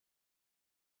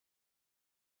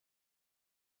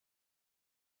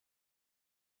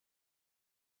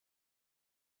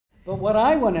But what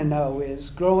I want to know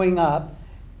is, growing up,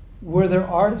 were there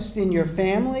artists in your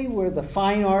family? Were the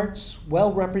fine arts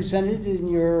well represented in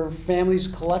your family's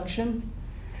collection?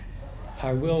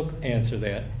 I will answer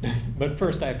that, but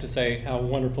first I have to say how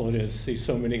wonderful it is to see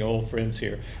so many old friends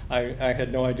here. I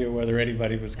had no idea whether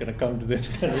anybody was going to come to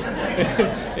this.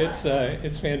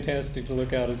 It's fantastic to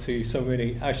look out and see so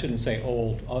many, I shouldn't say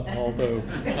old, although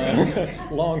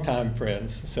longtime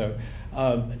friends. So,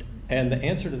 and the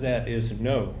answer to that is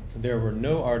no. There were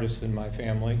no artists in my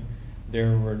family.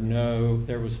 There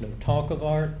was no talk of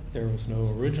art. There was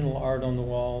no original art on the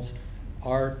walls.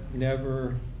 Art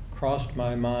never crossed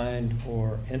my mind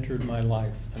or entered my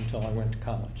life until I went to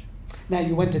college. Now,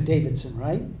 you went to Davidson,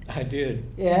 right? I did.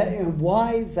 Yeah, and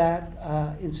why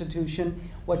that institution?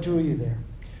 What drew you there?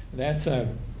 That's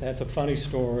a funny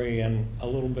story and a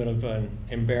little bit of an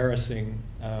embarrassing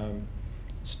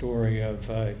story of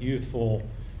youthful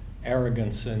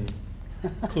arrogance and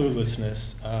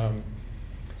cluelessness.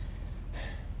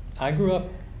 I grew up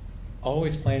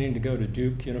always planning to go to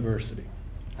Duke University.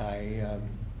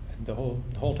 The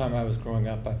whole time I was growing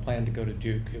up, I planned to go to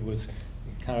Duke. It was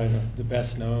kind of the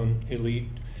best known elite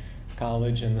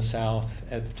college in the South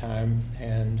at the time,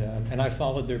 and I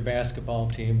followed their basketball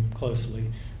team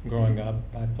closely growing up.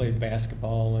 I played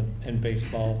basketball and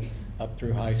baseball up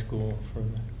through high school for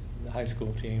the high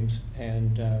school teams,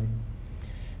 and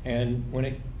when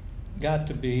it got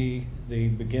to be the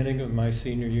beginning of my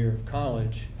senior year of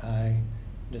college, I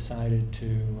decided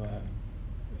to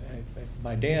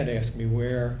my dad asked me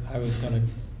where I was going to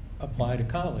apply to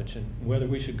college and whether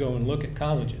we should go and look at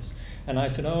colleges. And I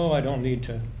said, oh, I don't need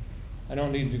to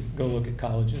go look at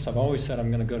colleges. I've always said I'm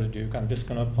going to go to Duke. I'm just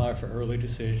going to apply for early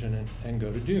decision and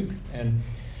go to Duke. And,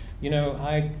 you know,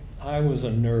 I was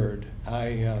a nerd.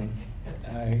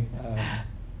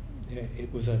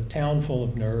 It was a town full of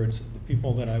nerds. The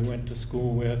people that I went to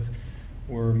school with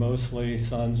were mostly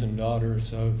sons and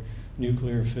daughters of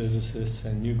nuclear physicists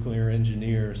and nuclear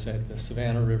engineers at the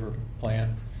Savannah River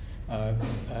plant, a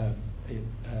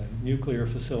nuclear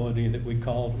facility that we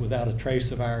called, without a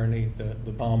trace of irony,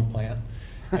 the bomb plant.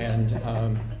 And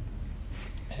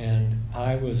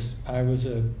I was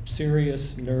a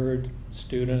serious nerd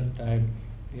student. I,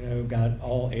 got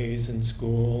all A's in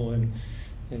school and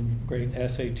great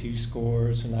SAT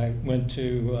scores, and I went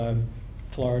to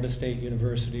Florida State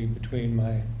University between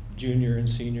my junior and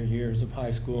senior years of high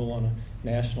school on a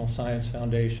National Science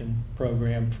Foundation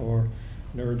program for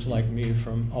nerds like me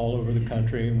from all over the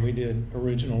country, and we did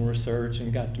original research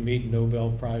and got to meet Nobel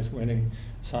Prize winning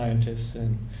scientists,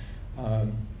 and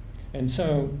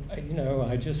so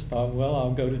I just thought, well,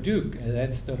 I'll go to Duke, and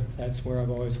that's where I've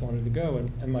always wanted to go.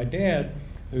 And my dad,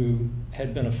 who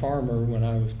had been a farmer when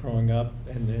I was growing up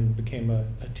and then became a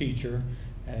teacher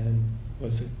and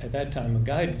was at that time a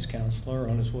guidance counselor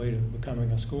on his way to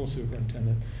becoming a school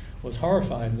superintendent, was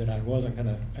horrified that I wasn't going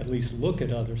to at least look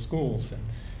at other schools.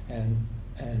 And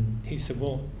he said,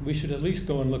 well, we should at least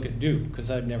go and look at Duke, because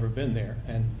I'd never been there.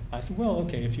 And I said, well,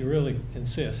 okay, if you really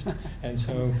insist. And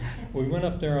so we went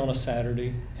up there on a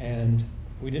Saturday, and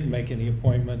we didn't make any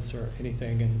appointments or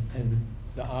anything, and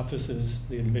the offices,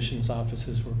 the admissions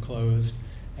offices were closed,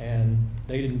 and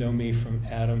they didn't know me from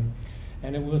Adam.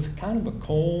 And it was kind of a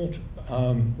cold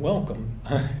welcome.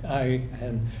 I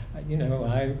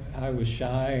was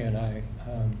shy, and I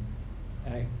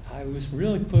was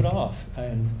really put off,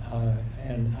 and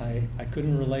I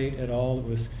couldn't relate at all. It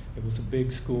was a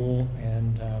big school,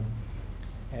 and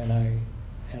I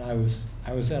was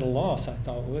at a loss. I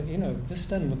thought, well, this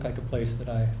doesn't look like a place that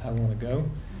I want to go,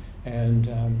 and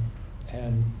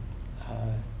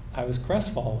I was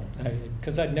crestfallen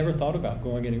because I'd never thought about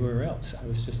going anywhere else. I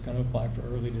was just going to apply for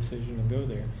early decision and go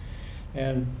there.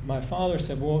 And my father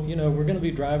said, well, we're going to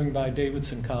be driving by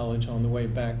Davidson College on the way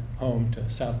back home to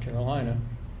South Carolina,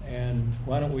 and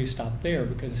why don't we stop there?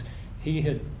 Because he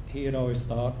had always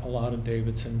thought a lot of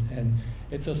Davidson, and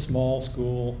it's a small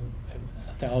school,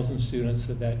 1,000 students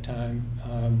at that time,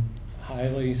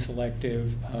 highly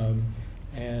selective,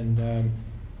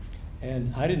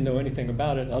 and I didn't know anything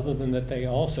about it other than that they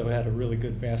also had a really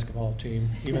good basketball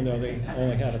team. Even though they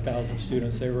only had 1,000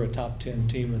 students, they were a top 10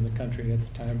 team in the country at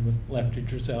the time with Lefty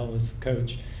Driesell as the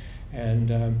coach.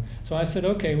 And so I said,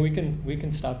 okay, we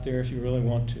can stop there if you really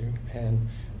want to. And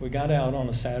we got out on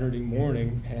a Saturday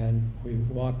morning, and we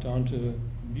walked onto the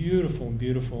beautiful,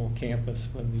 beautiful campus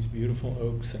with these beautiful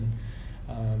oaks, and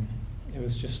it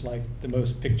was just like the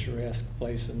most picturesque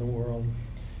place in the world.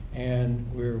 And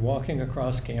we're walking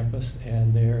across campus,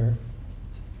 and there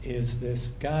is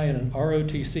this guy in an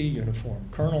ROTC uniform,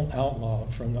 Colonel Outlaw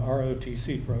from the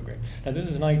ROTC program. Now, this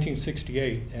is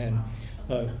 1968, and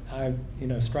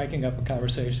Striking up a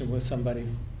conversation with somebody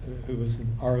who was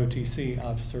an ROTC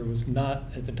officer was not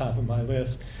at the top of my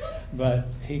list, but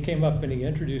he came up and he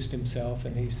introduced himself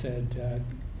and he said,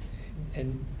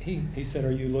 he said,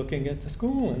 "Are you looking at the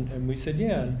school?" And we said,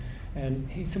 "Yeah." And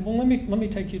he said, "Well, let me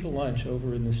take you to lunch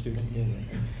over in the student union."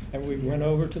 And we went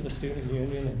over to the student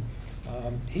union,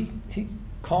 and he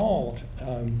called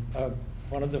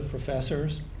one of the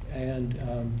professors and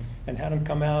had him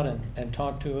come out and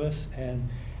talk to us. And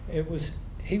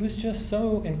he was just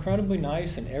so incredibly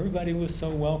nice, and everybody was so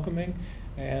welcoming.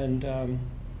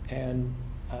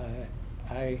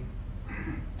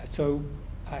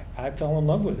 I fell in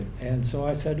love with it. And so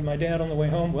I said to my dad on the way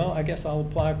home, "Well, I guess I'll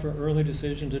apply for early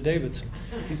decision to Davidson."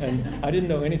 And I didn't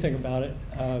know anything about it,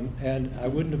 and I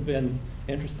wouldn't have been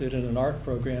interested in an art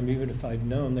program even if I'd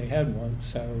known they had one.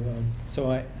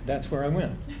 So that's where I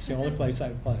went. It's the only place I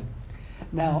applied.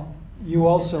 Now, you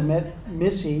also met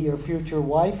Missy, your future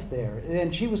wife, there,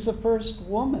 and she was the first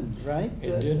woman, right?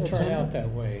 It did turn out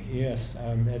that way, yes.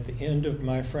 At the end of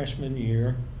my freshman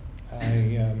year,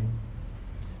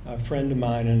 a friend of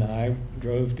mine and I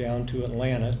drove down to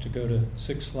Atlanta to go to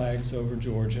Six Flags over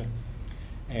Georgia,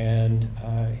 and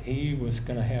he was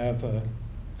going to have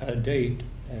a date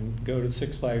and go to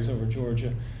Six Flags over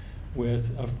Georgia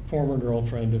with a former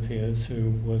girlfriend of his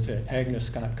who was at Agnes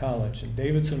Scott College. And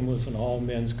Davidson was an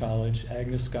all-men's college.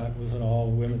 Agnes Scott was an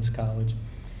all-women's college.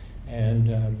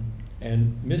 And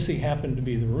Missy happened to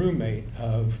be the roommate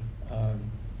of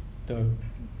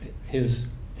his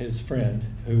friend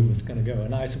who was going to go.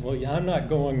 And I said, "Well, yeah, I'm not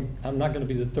going to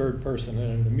be the third person in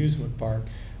an amusement park.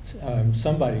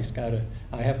 Somebody's got to.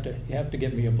 You have to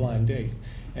get me a blind date."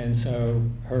 And so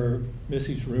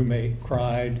Missy's roommate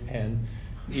cried, and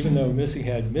even though Missy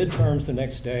had midterms the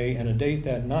next day and a date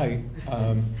that night,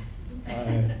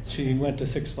 she went to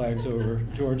Six Flags over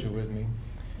Georgia with me,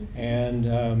 and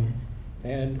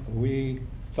we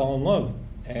fell in love.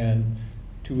 And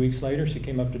 2 weeks later, she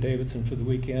came up to Davidson for the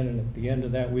weekend, and at the end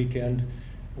of that weekend,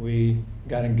 we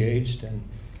got engaged, and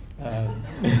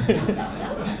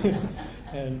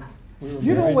and we were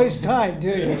You don't married. waste time, do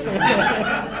you?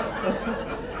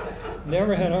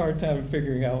 Never had a hard time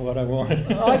figuring out what I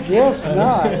wanted. I guess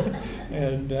not.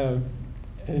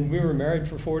 And we were married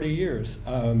for 40 years.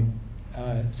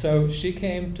 So she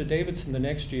came to Davidson the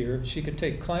next year. She could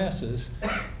take classes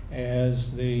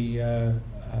as the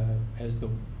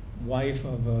wife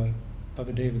of a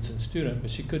Davidson student,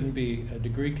 but she couldn't be a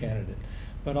degree candidate.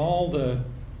 But all the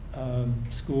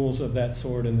schools of that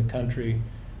sort in the country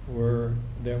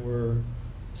that were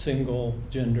single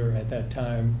gender at that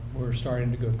time were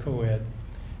starting to go co-ed.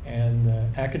 And the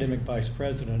academic vice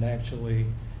president actually,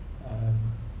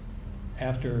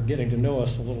 after getting to know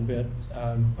us a little bit,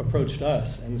 approached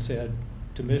us and said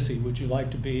to Missy, "Would you like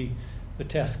to be the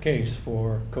test case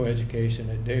for coeducation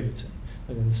at Davidson?"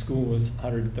 And the school was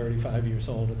 135 years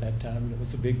old at that time, and it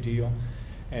was a big deal.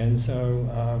 And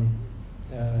so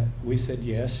we said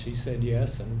yes, she said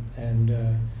yes, and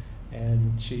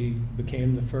she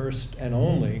became the first and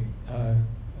only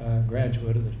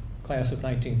graduate of the class of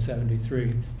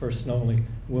 1973, first and only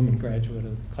woman graduate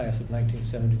of the class of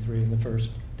 1973, and the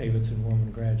first Davidson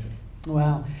woman graduate.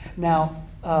 Wow. Now,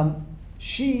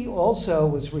 she also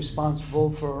was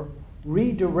responsible for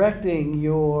redirecting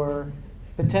your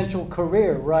potential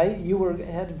career, right? You were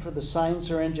headed for the science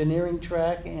or engineering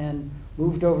track and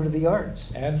moved over to the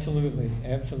arts. Absolutely,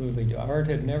 absolutely. Art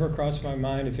had never crossed my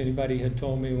mind. If anybody had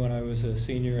told me when I was a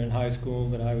senior in high school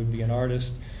that I would be an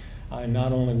artist, I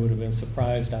not only would have been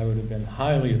surprised, I would have been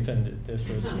highly offended. This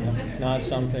was not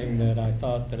something that I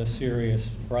thought that a serious,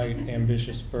 bright,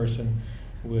 ambitious person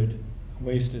would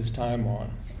waste his time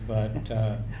on. But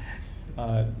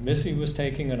Missy was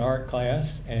taking an art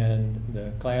class, and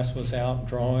the class was out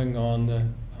drawing on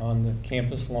the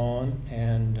campus lawn,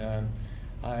 and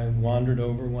I wandered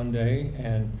over one day,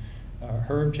 and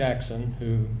Herb Jackson,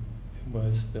 who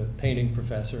was the painting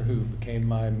professor who became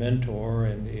my mentor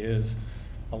and is,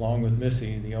 along with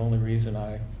Missy, the only reason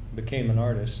I became an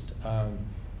artist,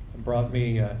 brought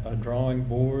me a drawing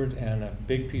board and a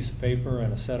big piece of paper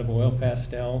and a set of oil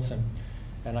pastels,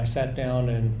 and I sat down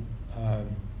and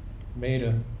made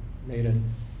a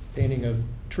painting of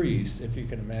trees, if you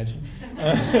can imagine.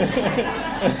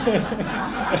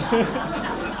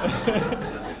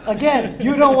 Again,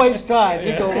 you don't waste time.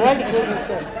 You go right to the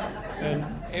center. And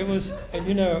it was,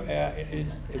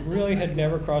 it really had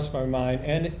never crossed my mind.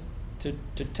 And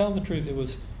to tell the truth,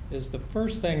 is the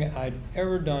first thing I'd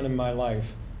ever done in my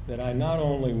life that I not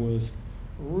only was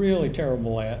really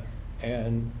terrible at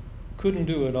and couldn't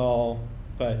do it all,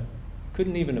 but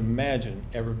couldn't even imagine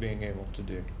ever being able to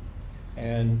do.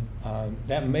 And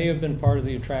that may have been part of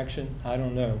the attraction, I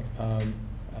don't know.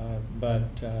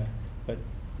 But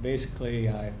basically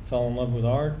I fell in love with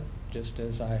art, just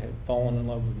as I had fallen in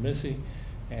love with Missy.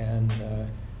 And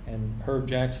Herb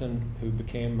Jackson, who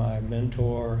became my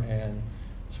mentor and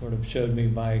sort of showed me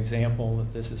by example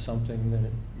that this is something that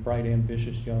a bright,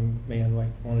 ambitious young man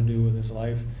might want to do with his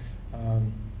life,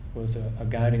 was a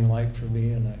guiding light for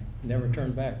me, and I never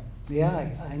turned back. Yeah,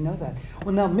 I know that.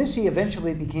 Well, now Missy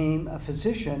eventually became a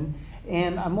physician,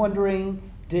 and I'm wondering,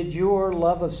 did your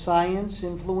love of science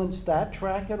influence that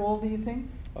track at all, do you think?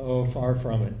 Oh, far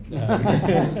from it.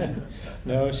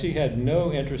 No, she had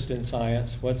no interest in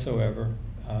science whatsoever,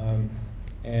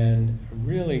 and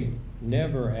really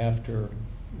never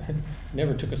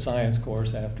took a science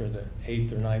course after the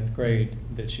 8th or 9th grade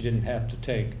that she didn't have to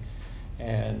take.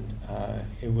 And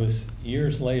it was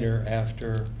years later,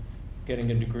 after getting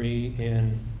a degree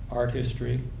in art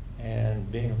history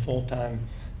and being a full-time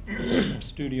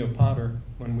studio potter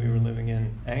when we were living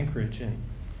in Anchorage in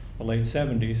the late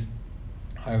 70s.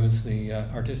 I was the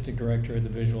artistic director at the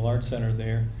Visual Arts Center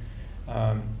there.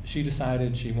 She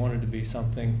decided she wanted to be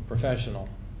something professional,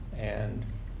 and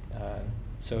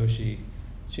so she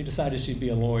decided she'd be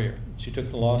a lawyer. She took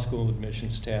the law school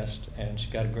admissions test, and she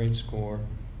got a great score,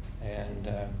 and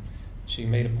she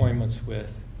made appointments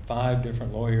with 5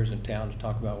 different lawyers in town to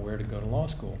talk about where to go to law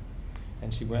school.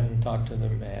 And she went and talked to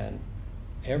them, and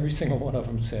every single one of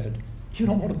them said, "You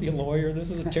don't want to be a lawyer. This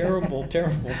is a terrible,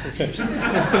 terrible profession.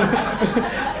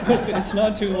 It's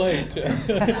not too late.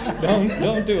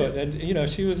 Don't do it." And you know,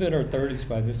 she was in her 30s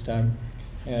by this time,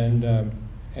 and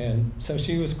so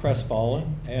she was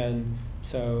crestfallen. And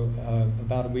so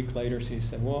about a week later, she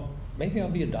said, "Well, maybe I'll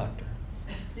be a doctor."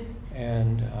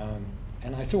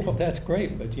 And I said, "Well, that's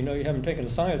great, but you know, you haven't taken a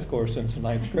science course since the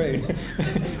 9th grade,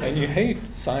 and you hate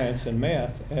science and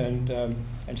math." And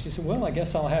she said, "Well, I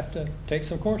guess I'll have to take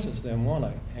some courses then, won't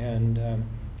I?"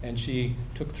 And she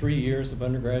took 3 years of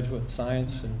undergraduate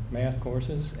science and math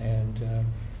courses, and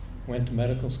went to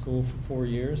medical school for 4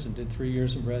 years and did 3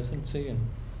 years of residency and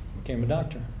became a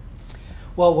doctor.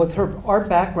 Well, with her art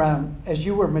background, as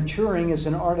you were maturing as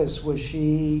an artist, would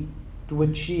she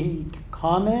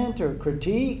comment or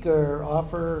critique or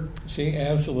offer? She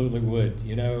absolutely would.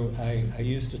 You know, I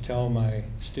used to tell my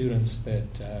students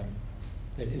that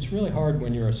it's really hard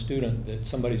when you're a student that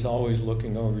somebody's always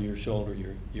looking over your shoulder.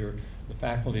 The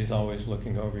faculty's always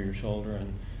looking over your shoulder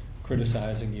and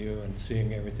criticizing you and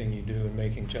seeing everything you do and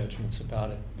making judgments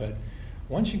about it. But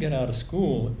once you get out of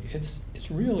school, it's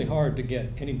really hard to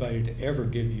get anybody to ever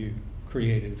give you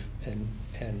creative and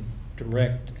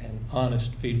direct and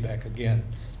honest feedback again.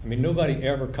 I mean, nobody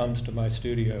ever comes to my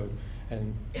studio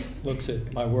and looks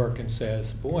at my work and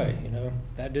says, "Boy, you know,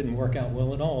 that didn't work out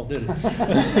well at all, did it?"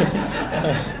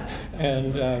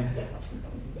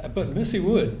 But Missy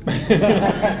would,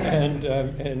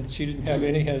 and she didn't have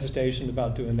any hesitation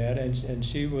about doing that. And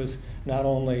she was not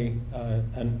only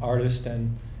an artist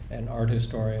and an art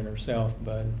historian herself,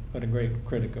 but a great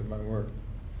critic of my work.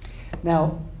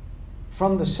 Now,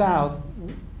 from the South,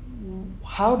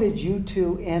 how did you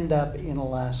two end up in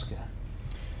Alaska?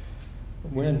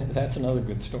 That's another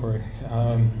good story.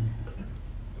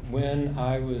 When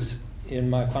I was in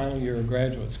my final year of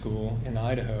graduate school in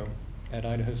Idaho, at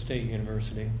Idaho State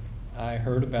University, I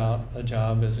heard about a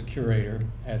job as a curator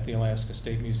at the Alaska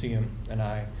State Museum, and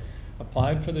I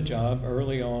applied for the job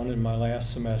early on in my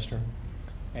last semester.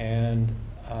 And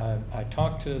I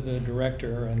talked to the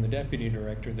director and the deputy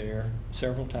director there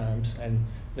several times, and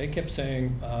they kept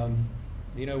saying,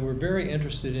 you know, "We're very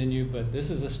interested in you, but this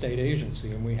is a state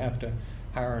agency, and we have to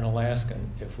hire an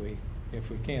Alaskan if we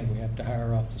can. We have to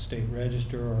hire off the state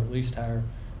register, or at least hire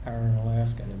an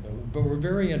Alaskan. But we're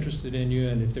very interested in you,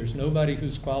 and if there's nobody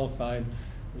who's qualified,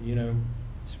 you know,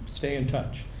 stay in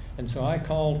touch." And so I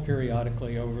called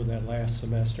periodically over that last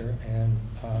semester, and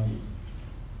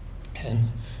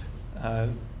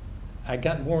I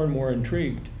got more and more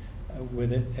intrigued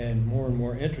with it and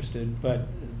more interested. But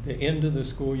the end of the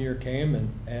school year came,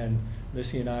 and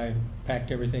Missy and I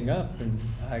packed everything up, and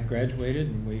I graduated,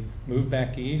 and we moved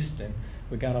back east, and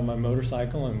we got on my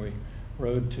motorcycle and we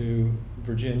rode to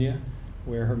Virginia,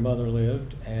 where her mother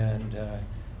lived, and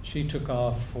she took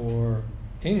off for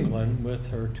England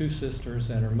with her 2 sisters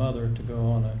and her mother to go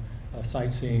on a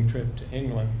sightseeing trip to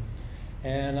England.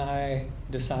 And I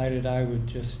decided I would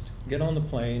just get on the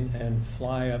plane and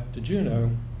fly up to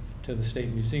Juneau to the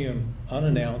State Museum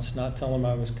unannounced, not tell them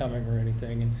I was coming or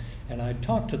anything, and I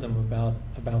talked to them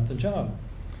about the job.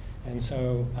 And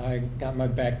so I got my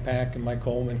backpack and my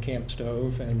Coleman camp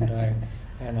stove, and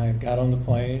And I got on the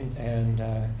plane, and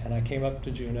I came up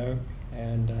to Juneau,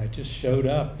 and I just showed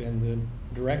up in the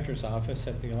director's office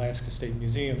at the Alaska State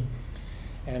Museum.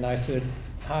 And I said,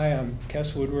 "Hi, I'm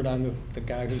Kes Woodward. I'm the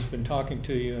guy who's been talking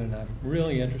to you, and I'm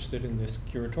really interested in this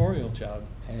curatorial job."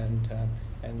 And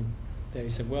they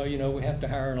said, "Well, you know, we have to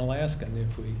hire an Alaskan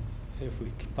if we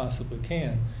possibly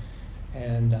can."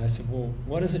 And I said, "Well,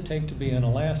 what does it take to be an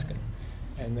Alaskan?"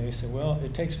 And they said, "Well,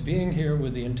 it takes being here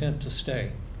with the intent to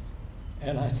stay."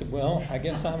 And I said, "Well, I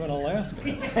guess I'm an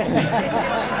Alaskan."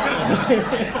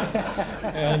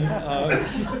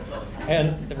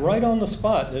 and right on the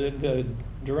spot, the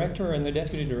director and the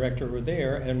deputy director were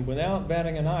there, and without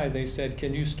batting an eye, they said,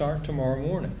 "Can you start tomorrow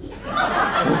morning?"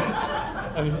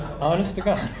 I mean, honest to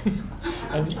God.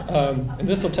 And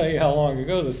this will tell you how long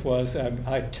ago this was.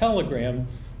 I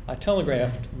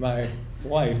telegraphed my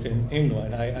wife in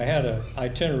England. I had an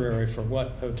itinerary for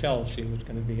what hotel she was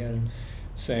going to be in,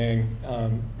 saying,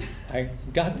 "I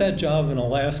got that job in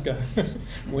Alaska.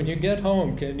 When you get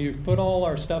home, can you put all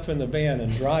our stuff in the van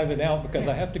and drive it out, because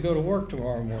I have to go to work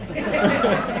tomorrow morning."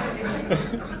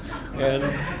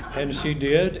 and she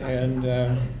did,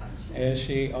 and as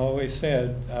she always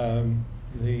said,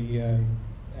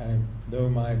 though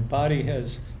my body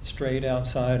has strayed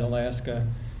outside Alaska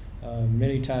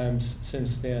many times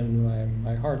since then,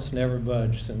 my heart's never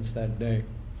budged since that day.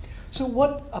 So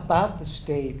what about the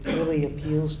state really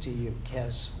appeals to you,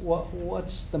 Kes?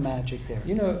 What's the magic there?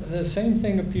 You know, the same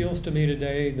thing appeals to me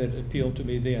today that appealed to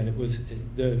me then. It was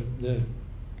the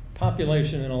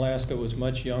population in Alaska was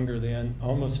much younger then,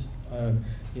 almost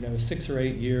 6 or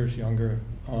 8 years younger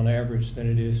on average than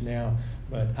it is now.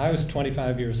 But I was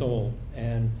 25 years old,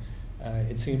 and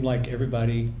it seemed like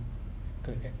everybody,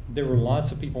 there were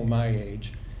lots of people my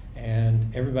age,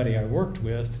 and everybody I worked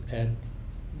with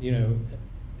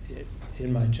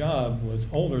in my job was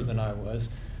older than I was,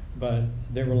 but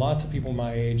there were lots of people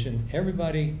my age, and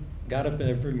everybody got up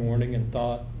every morning and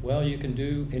thought, well, you can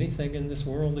do anything in this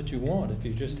world that you want if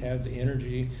you just have the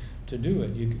energy to do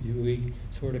it. We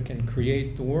sort of can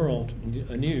create the world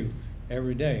anew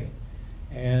every day.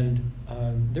 And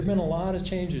there have been a lot of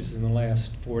changes in the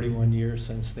last 41 years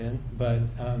since then, but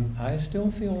I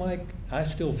still feel like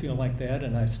that,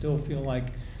 and I still feel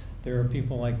like there are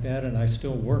people like that, and I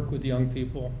still work with young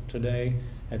people today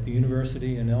at the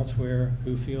university and elsewhere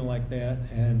who feel like that,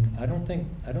 and I don't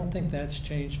think that's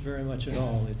changed very much at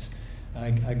all.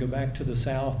 I go back to the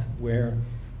South, where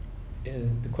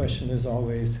the question is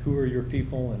always, who are your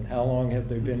people and how long have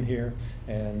they been here?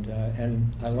 And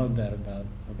I love that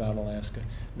about Alaska.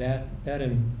 That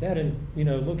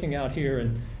looking out here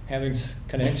and having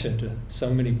connection to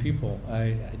so many people,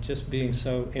 just being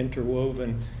so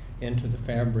interwoven into the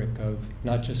fabric of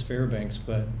not just Fairbanks,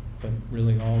 but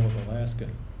really all of Alaska.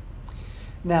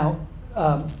 Now,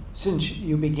 since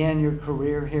you began your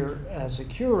career here as a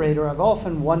curator, I've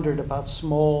often wondered about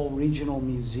small regional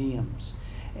museums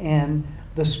and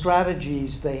the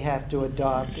strategies they have to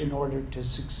adopt in order to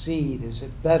succeed. Is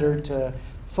it better to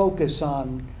focus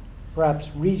on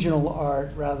perhaps regional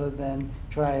art rather than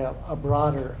try a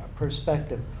broader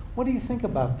perspective? What do you think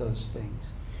about those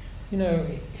things? You know,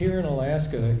 here in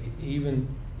Alaska, even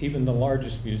the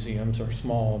largest museums are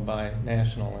small by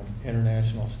national and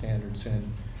international standards,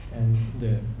 and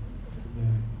the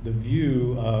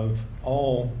view of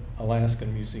all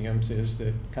Alaskan museums is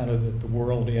that the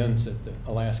world ends at the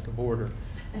Alaska border.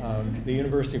 The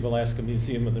University of Alaska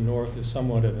Museum of the North is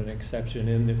somewhat of an exception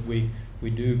in that we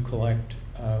do collect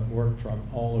work from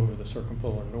all over the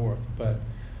circumpolar North, but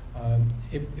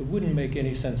it wouldn't make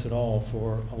any sense at all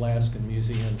for Alaskan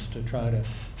museums to try to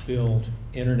build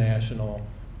international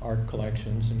art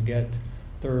collections and get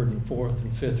third and fourth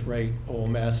and fifth rate old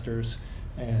masters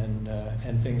and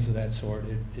things of that sort.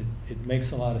 It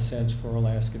makes a lot of sense for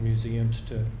Alaskan museums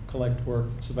to collect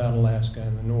work that's about Alaska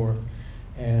and the North,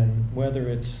 and whether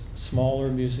it's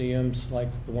smaller museums like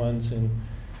the ones in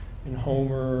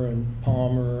Homer and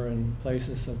Palmer and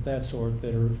places of that sort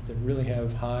that really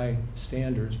have high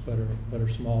standards but are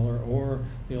smaller, or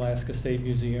the Alaska State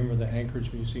Museum or the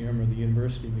Anchorage Museum or the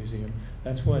University Museum.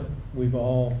 That's what we've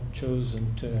all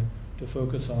chosen to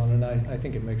focus on, and I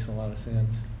think it makes a lot of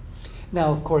sense.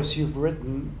 Now, of course, you've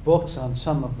written books on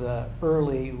some of the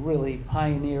early, really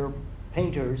pioneer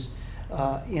painters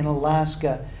in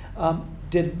Alaska.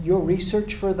 Did your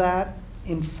research for that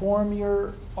inform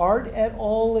your art at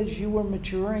all as you were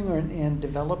maturing and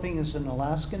developing as an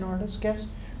Alaskan artist, Kes?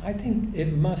 I think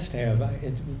it must have.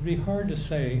 It would be hard to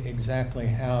say exactly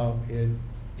how it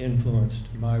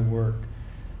influenced my work.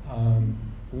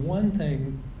 One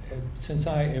thing, since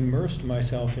I immersed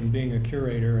myself in being a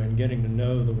curator and getting to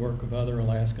know the work of other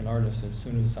Alaskan artists as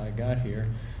soon as I got here,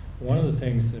 one of the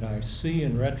things that I see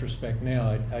in retrospect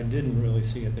now, I didn't really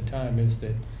see at the time, is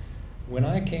that when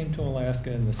I came to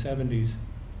Alaska in the 70s,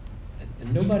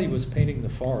 nobody was painting the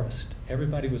forest.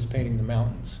 Everybody was painting the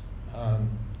mountains.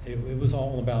 It was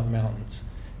all about mountains.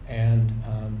 And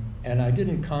I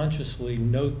didn't consciously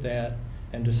note that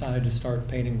and decide to start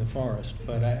painting the forest.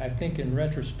 But I think in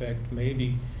retrospect,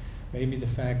 maybe the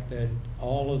fact that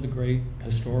all of the great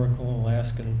historical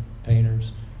Alaskan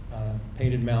painters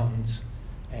painted mountains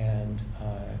and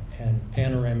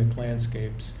panoramic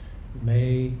landscapes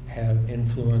may have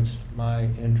influenced my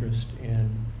interest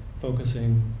in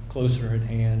focusing closer at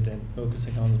hand and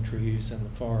focusing on the trees and the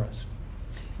forest.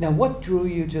 Now, what drew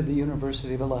you to the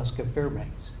University of Alaska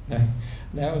Fairbanks?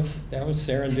 That was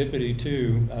serendipity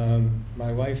too.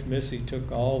 My wife Missy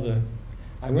took all the.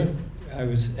 I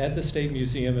was at the State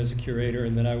Museum as a curator,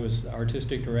 and then I was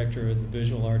artistic director at the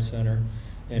Visual Arts Center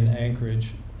in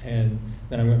Anchorage, and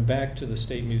then I went back to the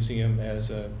State Museum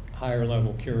as a higher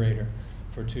level curator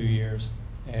for 2 years.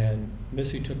 And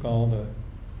Missy took all the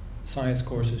science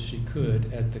courses she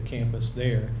could at the campus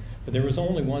there. But there was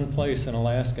only one place in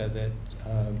Alaska that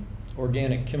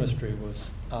organic chemistry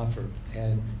was offered,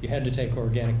 and you had to take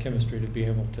organic chemistry to be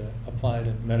able to apply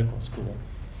to medical school.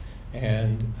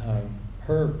 And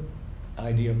her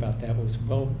idea about that was,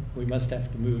 well, we must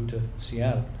have to move to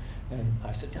Seattle. And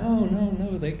I said,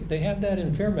 no, they have that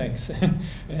in Fairbanks.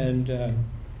 and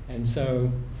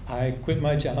so I quit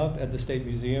my job at the State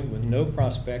Museum with no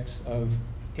prospects of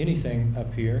anything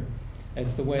up here.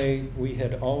 It's the way we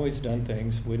had always done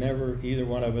things. Whenever either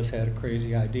one of us had a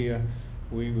crazy idea,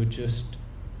 we would just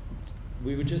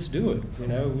do it. You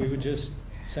know, we would just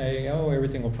say, oh,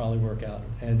 everything will probably work out.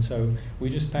 And so we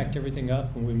just packed everything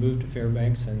up when we moved to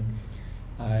Fairbanks, and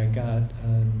I got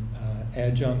an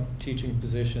adjunct teaching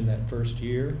position that first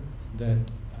year that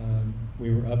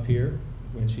we were up here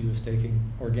when she was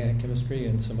taking organic chemistry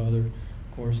and some other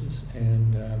courses.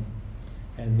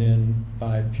 And then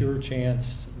by pure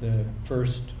chance, the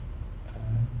first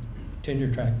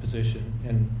tenure track position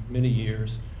in many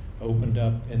years opened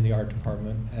up in the art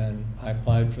department, and I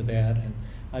applied for that. And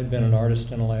I'd been an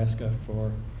artist in Alaska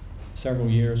for several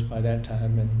years by that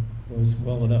time, and was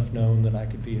well enough known that I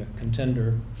could be a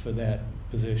contender for that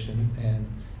position.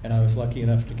 And I was lucky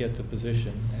enough to get the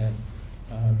position,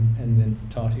 and then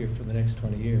taught here for the next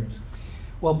 20 years.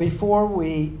 Well, before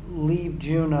we leave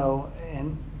Juneau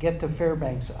and get to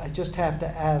Fairbanks, I just have to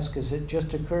ask, as it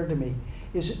just occurred to me,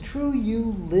 is it true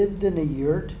you lived in a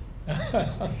yurt?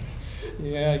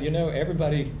 Yeah, you know,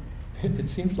 everybody, it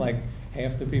seems like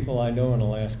half the people I know in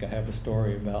Alaska have a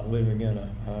story about living in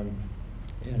a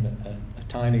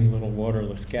tiny little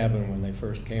waterless cabin when they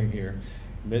first came here.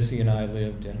 Missy and I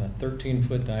lived in a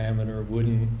 13-foot diameter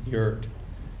wooden yurt,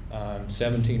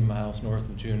 17 miles north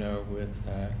of Juneau, with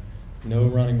no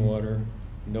running water,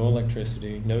 no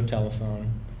electricity, no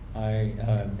telephone.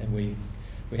 And we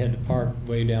had to park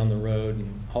way down the road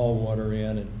and haul water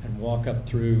in and walk up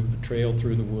through a trail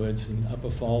through the woods and up a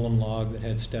fallen log that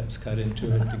had steps cut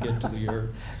into it to get to the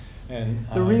yurt. And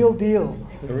the real deal.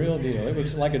 The real deal. It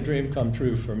was like a dream come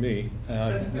true for me,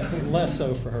 less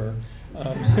so for her.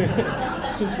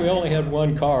 Since we only had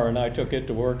one car and I took it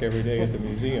to work every day at the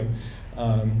museum.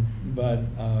 In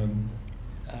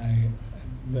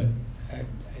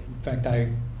fact,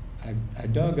 I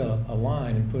dug a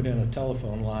line and put in a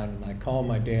telephone line, and I called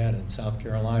my dad in South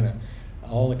Carolina,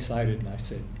 all excited, and I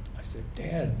said,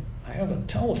 Dad, I have a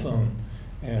telephone.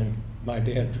 And my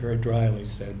dad very dryly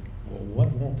said, well,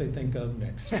 what won't they think of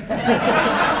next? and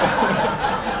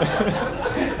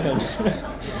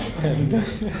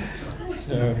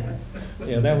so,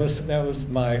 yeah, that was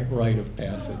my rite of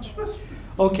passage.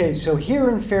 Okay, so here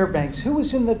in Fairbanks, who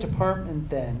was in the department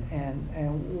then,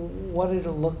 and what did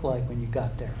it look like when you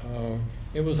got there?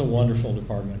 It was a wonderful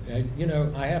department. You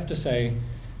know, I have to say,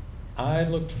 I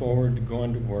looked forward to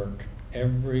going to work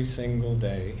every single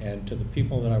day, and to the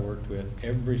people that I worked with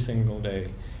every single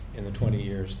day in the 20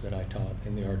 years that I taught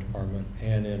in the art department,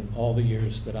 and in all the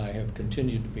years that I have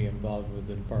continued to be involved with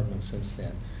the department since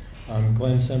then.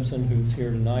 Glenn Simpson, who's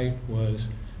here tonight, was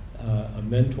a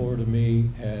mentor to me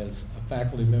as a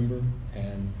faculty member,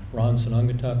 and Ron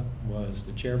Sonungatuk was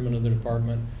the chairman of the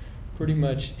department. Pretty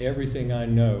much everything I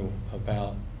know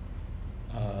about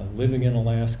living in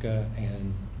Alaska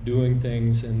and doing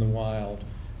things in the wild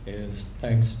is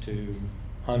thanks to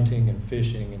hunting and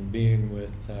fishing and being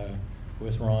with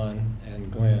Ron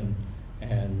and Glenn,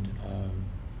 and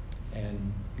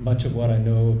much of what I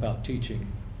know about teaching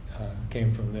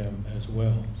came from them as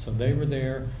well. So they were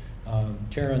there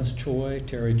Terrence Choi,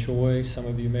 Terry Choi, some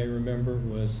of you may remember,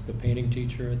 was the painting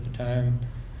teacher at the time.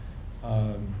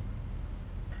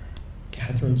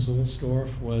 Catherine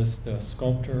Zulsdorf was the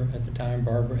sculptor at the time.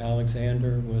 Barbara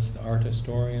Alexander was the art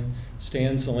historian.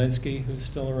 Stan Zielinski, who's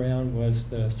still around, was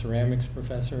the ceramics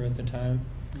professor at the time.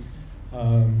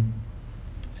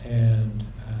 And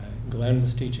Glenn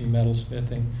was teaching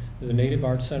metalsmithing. The Native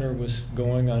Art Center was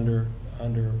going under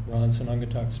Ron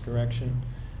Sonungatuk's direction.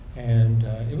 And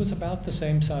it was about the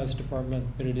same size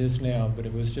department that it is now, but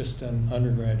it was just an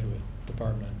undergraduate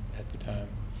department at the time.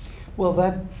 Well,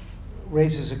 that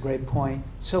raises a great point.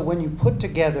 So when you put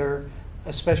together,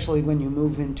 especially when you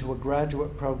move into a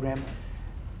graduate program,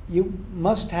 you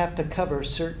must have to cover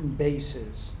certain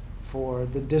bases for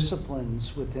the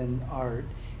disciplines within art,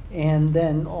 and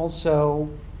then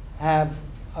also have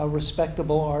a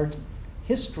respectable art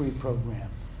history program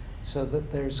so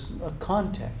that there's a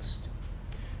context.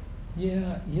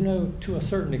 Yeah, you know, to a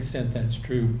certain extent that's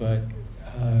true, but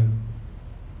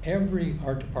every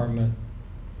art department,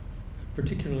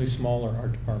 particularly smaller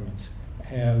art departments,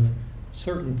 have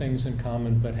certain things in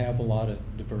common but have a lot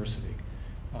of diversity.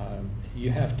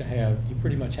 You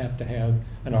pretty much have to have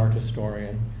an art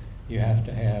historian, you have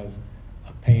to have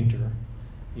a painter,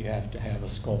 you have to have a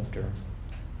sculptor.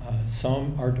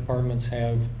 Some art departments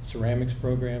have ceramics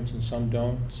programs and some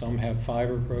don't. Some have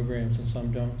fiber programs and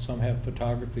some don't. Some have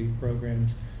photography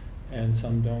programs and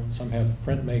some don't. Some have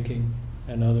printmaking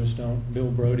and others don't. Bill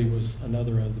Brody was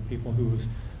another of the people who was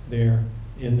there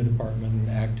in the department and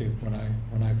active when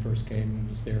I first came and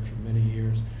was there for many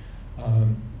years.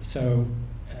 So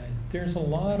there's a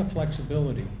lot of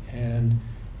flexibility, and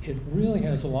it really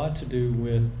has a lot to do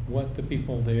with what the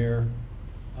people there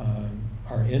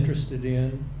are interested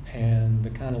in and the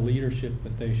kind of leadership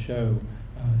that they show.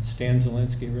 Stan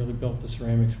Zielinski really built the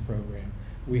ceramics program.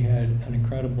 We had an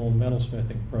incredible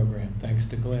metalsmithing program thanks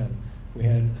to Glenn. We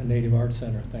had a Native Art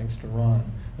Center thanks to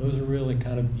Ron. Those are really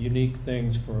kind of unique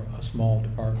things for a small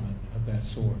department of that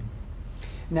sort.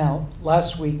 Now,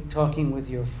 last week, talking with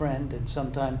your friend and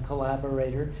sometime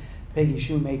collaborator, Peggy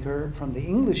Shoemaker from the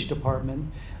English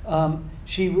department,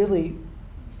 she really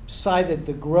cited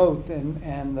the growth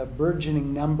and the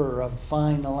burgeoning number of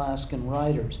fine Alaskan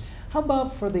writers. How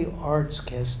about for the arts,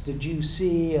 Kes? Did you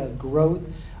see a growth?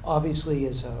 Obviously,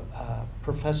 as a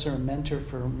professor and mentor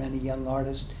for many young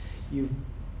artists, you've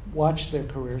watched their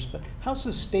careers, but how's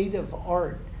the state of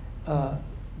art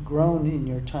grown in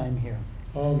your time here?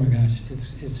 Oh my gosh,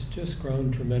 it's just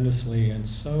grown tremendously, and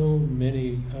so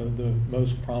many of the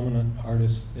most prominent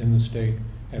artists in the state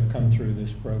have come through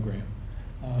this program.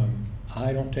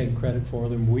 I don't take credit for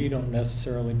them. We don't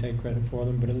necessarily take credit for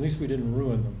them, but at least we didn't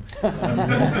ruin them.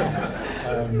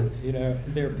 You know,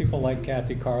 there are people like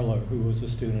Kathy Carlo, who was a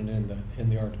student in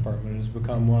the art department and has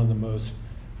become one of the most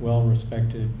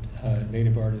well-respected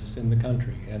Native artists in the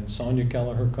country. And Sonia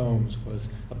Kelleher Combs was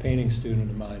a painting student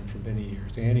of mine for many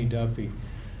years. Annie Duffy.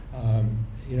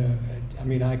 You know, I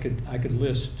mean, I could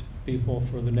list people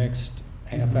for the next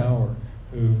half hour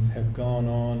who have gone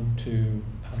on to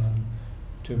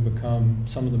become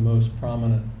some of the most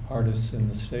prominent artists in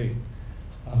the state.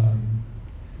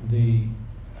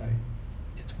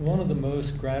 It's one of the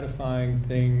most gratifying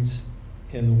things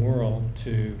in the world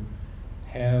to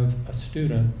have a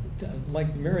student,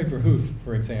 like Mary Verhoof,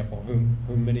 for example,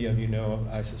 whom many of you know,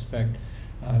 I suspect.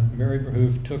 Mary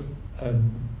Verhoof took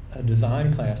a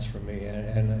design class from me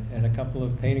and a couple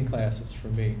of painting classes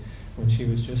from me when she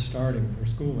was just starting her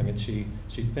schooling. And she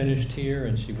finished here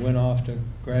and she went off to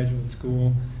graduate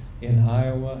school in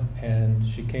Iowa, and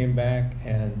she came back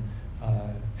and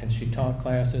she taught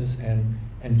classes, and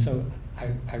so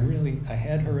I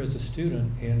had her as a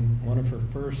student in one of her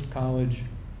first college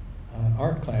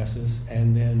art classes,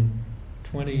 and then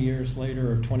 20 years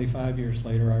later or 25 years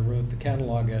later I wrote the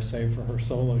catalog essay for her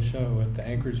solo show at the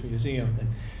Anchorage Museum. And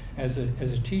as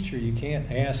a teacher, you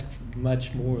can't ask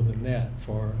much more than that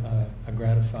for a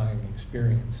gratifying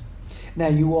experience. Now,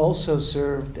 you also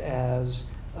served as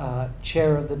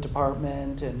chair of the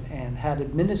department and had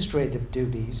administrative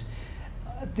duties.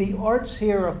 The arts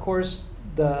here, of course,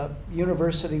 the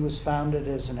university was founded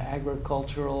as an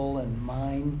agricultural and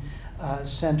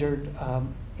mine-centered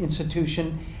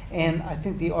institution, and I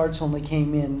think the arts only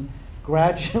came in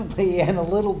gradually and a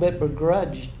little bit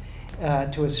begrudged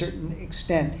to a certain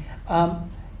extent.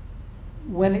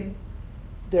 When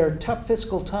there are tough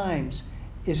fiscal times,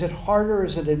 is it harder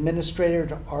as an administrator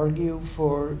to argue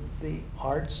for the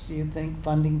arts, do you think,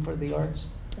 funding for the arts?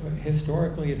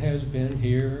 Historically, it has been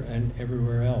here and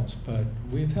everywhere else, but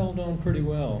we've held on pretty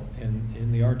well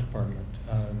in the art department.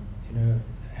 You know,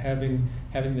 having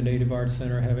the Native Arts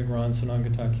Center, having Ron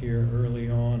Sonongatuk here early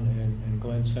on, and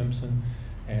Glenn Simpson,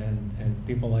 and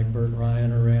people like Bert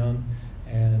Ryan around,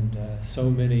 and so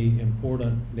many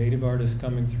important Native artists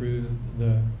coming through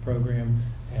the program,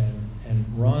 and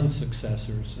Ron's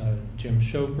successors, Jim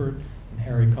Chopert and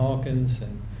Harry Calkins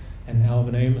and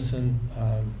Alvin Amoson,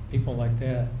 people like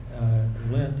that,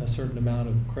 lent a certain amount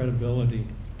of credibility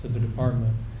to the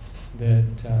department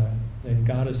that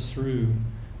got us through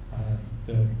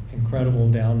the incredible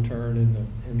downturn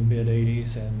in the mid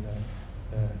 '80s and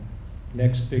the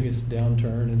next biggest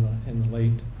downturn in the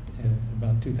late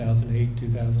about 2008,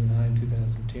 2009,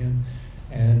 2010,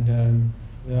 and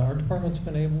our department's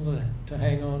been able to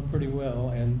hang on pretty well,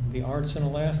 and the arts in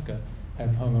Alaska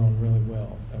have hung on really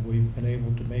well. We've been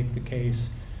able to make the case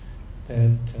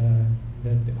that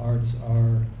the arts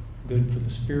are good for the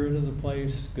spirit of the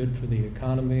place, good for the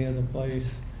economy of the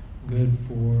place, good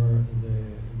for the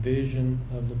vision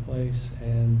of the place,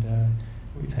 and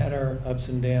we've had our ups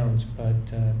and downs, but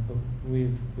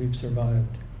we've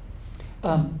survived.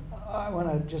 I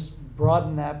want to just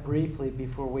broaden that briefly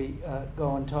before we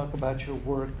go and talk about your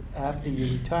work after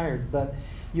you retired, but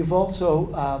you've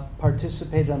also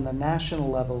participated on the national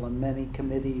level in many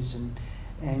committees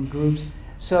and groups.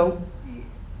 So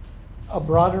a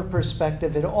broader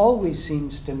perspective, it always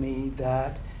seems to me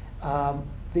that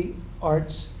the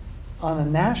arts on a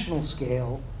national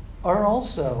scale are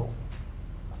also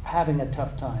having a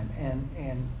tough time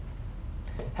and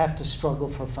have to struggle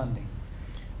for funding.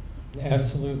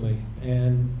 Absolutely,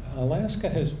 and Alaska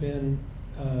has been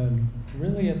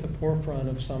really at the forefront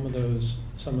of some of those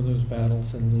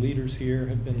battles, and the leaders here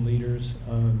have been leaders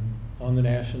on the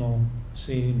national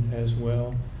scene as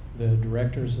well. The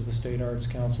directors of the State Arts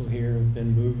Council here have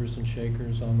been movers and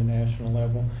shakers on the national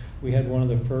level. We had one of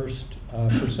the first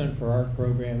Percent for Art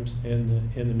programs in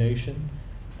the nation,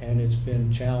 and it's been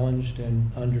challenged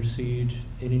and under siege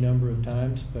any number of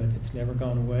times, but it's never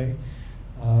gone away.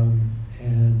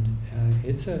 And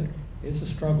it's a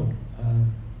struggle,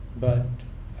 but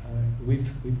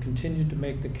we've continued to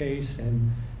make the case,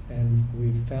 and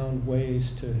we've found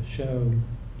ways to show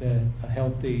that a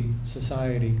healthy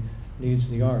society needs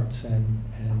the arts, and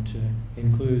to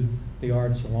include the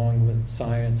arts along with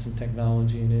science and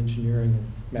technology and engineering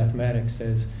and mathematics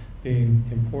as being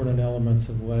important elements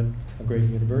of what a great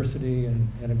university and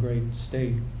a great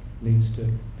state needs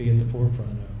to be at the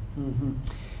forefront of. Mm-hmm.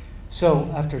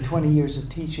 So after 20 years of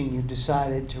teaching, you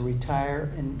decided to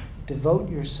retire and devote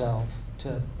yourself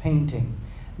to painting.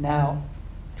 Now,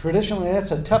 traditionally,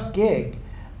 that's a tough gig.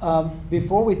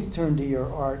 Before we turn to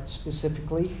your art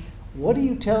specifically, what do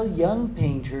you tell young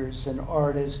painters and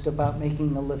artists about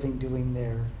making a living doing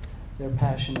their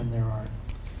passion and their art?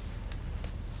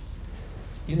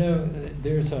 You know,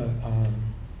 there's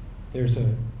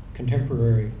a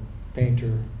contemporary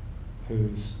painter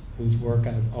whose work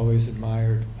I've always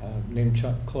admired, named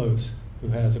Chuck Close, who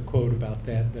has a quote about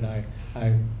that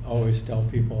I always tell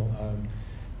people.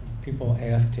 People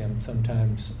asked him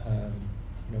sometimes,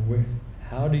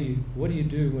 what do you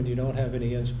do when you don't have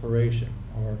any inspiration,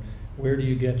 or where do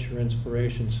you get your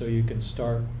inspiration so you can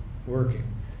start working?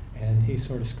 And he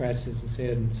sort of scratches his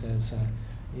head and says,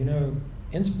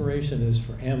 inspiration is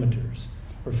for amateurs.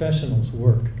 Professionals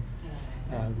work.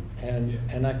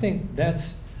 And I think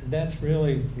that's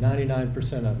really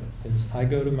 99% of it. Is I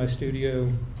go to my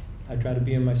studio, I try to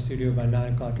be in my studio by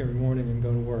 9 o'clock every morning and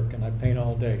go to work, and I paint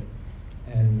all day.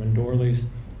 And when Dorley's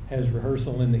has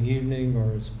rehearsal in the evening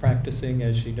or is practicing,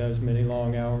 as she does many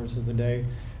long hours of the day,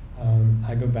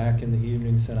 I go back in the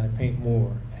evenings and I paint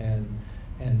more. And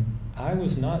I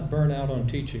was not burnt out on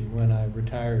teaching when I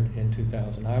retired in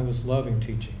 2000. I was loving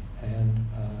teaching, and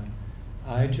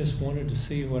I just wanted to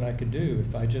see what I could do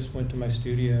if I just went to my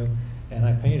studio and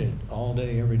I painted all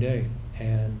day, every day.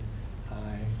 And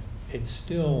it's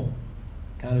still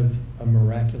kind of a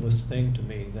miraculous thing to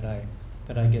me that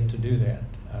I get to do that.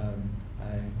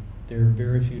 There are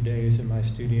very few days in my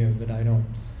studio that I don't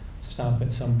stop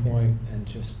at some point and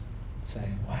just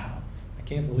say, wow, I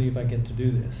can't believe I get to do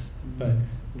this. But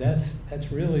that's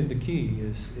really the key,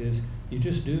 is you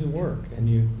just do the work, and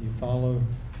you follow,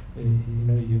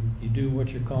 you do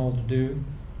what you're called to do,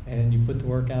 and you put the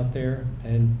work out there,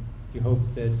 and you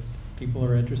hope that people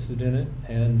are interested in it,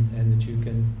 and that you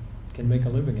can make a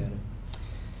living at it.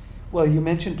 Well, you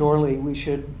mentioned Dorley. We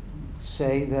should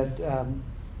say that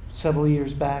several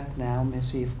years back now,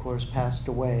 Missy, of course, passed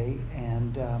away,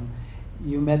 and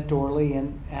you met Dorley,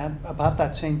 and at about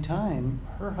that same time,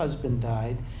 her husband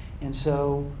died, and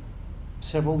so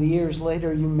several years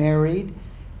later, you married.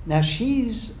 Now,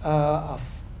 she's a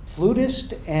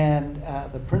flutist and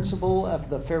the principal of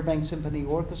the Fairbanks Symphony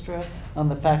Orchestra on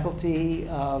the faculty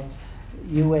of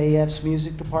UAF's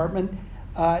music department.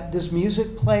 Does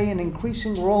music play an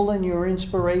increasing role in your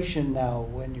inspiration now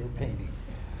when you're painting?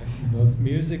 Both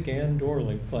music and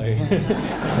Dorley play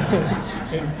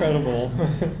incredible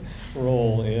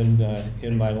role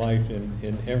in my life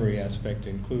in every aspect,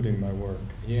 including my work.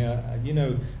 Yeah, you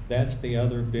know, that's the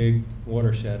other big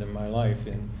watershed in my life.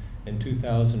 In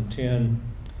 2010,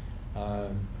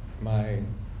 my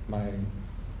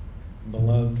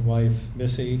beloved wife,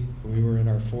 Missy, we were in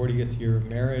our 40th year of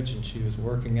marriage, and she was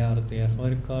working out at the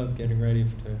athletic club, getting ready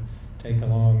to take a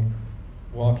long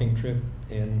walking trip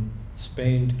in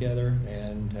Spain together,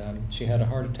 and she had a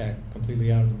heart attack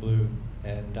completely out of the blue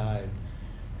and died,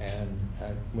 and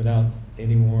without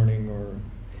any warning or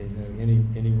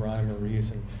any rhyme or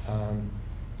reason.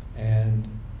 And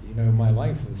you know, my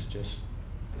life was just,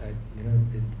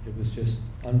 it was just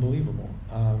unbelievable.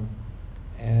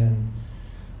 And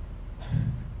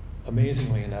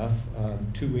amazingly enough,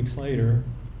 2 weeks later,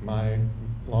 my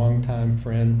longtime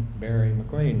friend Barry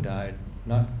McLean died,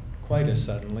 not quite as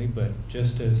suddenly, but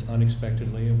just as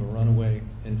unexpectedly, of a runaway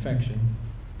infection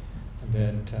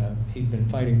that he'd been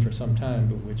fighting for some time,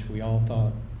 but which we all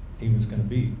thought he was going to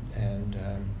beat.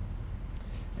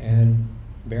 And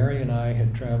Barry and I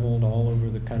had traveled all over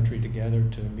the country together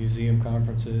to museum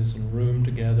conferences and roomed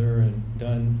together and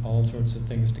done all sorts of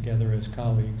things together as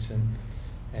colleagues.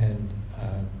 And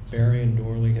Barry and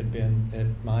Dorley had been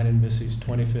at mine and Missy's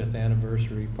 25th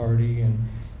anniversary party and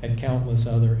at countless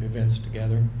other events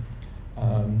together.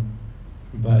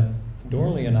 But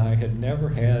Dorley and I had never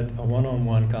had a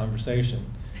one-on-one conversation,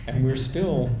 and we're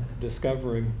still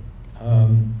discovering,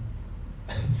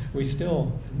 we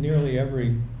still, nearly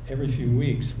every few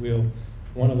weeks,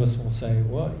 one of us will say,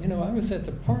 well, you know, I was at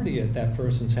the party at that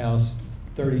person's house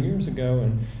 30 years ago,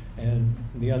 and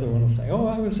the other one will say, oh,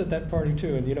 I was at that party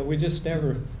too, and you know, we just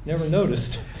never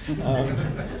noticed.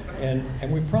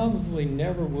 And we probably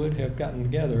never would have gotten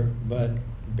together, but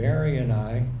Barry and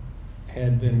I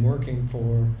had been working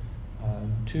for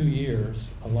 2 years,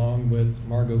 along with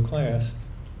Margot Class,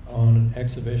 on an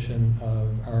exhibition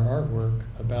of our artwork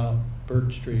about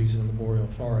birch trees in the boreal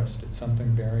forest. It's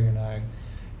something Barry and I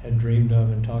had dreamed of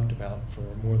and talked about for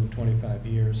more than 25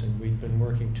 years, and we'd been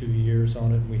working 2 years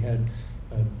on it. We had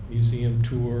a museum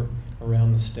tour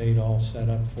around the state all set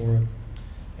up for it.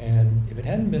 And if it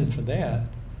hadn't been for that,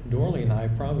 Dorley and I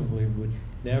probably would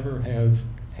never have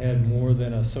had more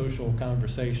than a social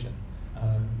conversation.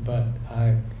 But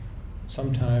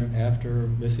sometime after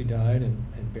Missy died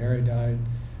and Barry died,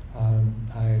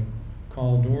 I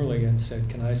called Dorley and said,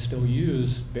 can I still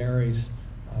use Barry's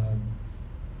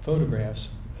photographs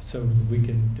so that we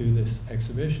can do this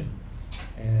exhibition?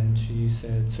 And she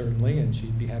said certainly, and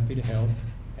she'd be happy to help.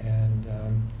 And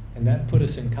that put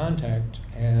us in contact,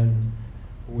 and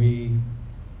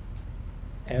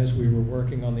as we were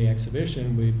working on the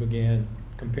exhibition, we began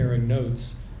comparing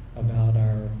notes about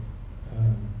our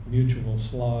mutual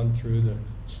slog through the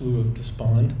Slough of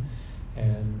Despond,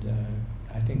 and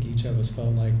I think each of us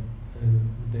felt like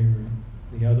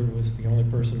the other was the only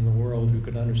person in the world who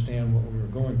could understand what we were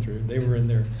going through. They were in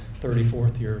their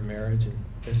 34th year of marriage, and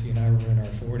Missy and I were in our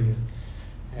 40th.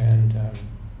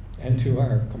 And to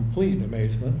our complete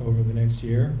amazement, over the next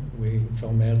year, we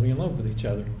fell madly in love with each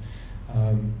other.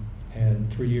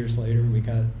 And 3 years later, we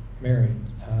got married.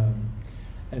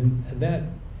 And that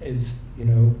is, you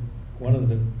know, one of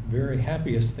the very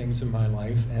happiest things in my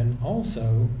life, and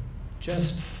also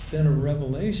just been a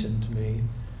revelation to me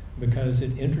because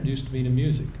it introduced me to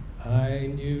music. I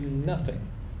knew nothing,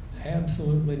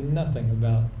 absolutely nothing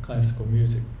about classical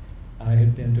music. I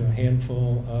had been to a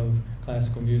handful of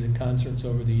classical music concerts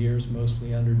over the years,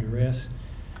 mostly under duress,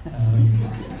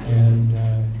 and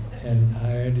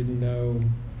I didn't know,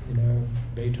 you know,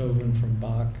 Beethoven from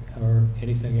Bach or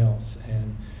anything else.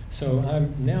 And so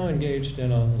I'm now engaged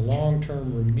in a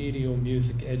long-term remedial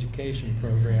music education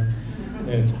program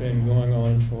that's been going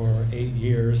on for 8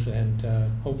 years, and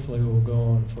hopefully will go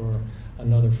on for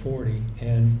another 40.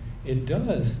 And it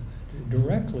does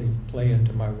directly play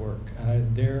into my work.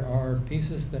 There are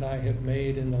pieces that I have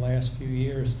made in the last few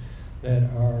years that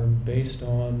are based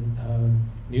on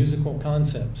musical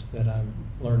concepts that I'm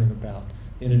learning about,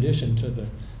 in addition to the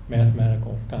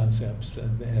mathematical concepts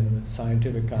and the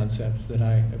scientific concepts that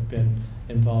I have been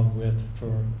involved with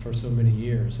for so many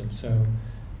years. And so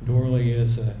Dorley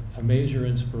is a major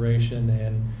inspiration,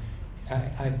 and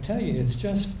I tell you, it's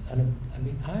just, I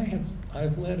mean,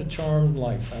 I've led a charmed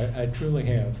life. I truly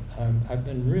have. I've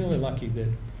been really lucky that,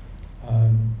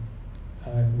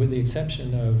 with the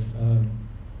exception of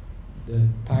the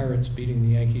Pirates beating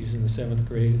the Yankees in the seventh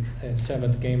game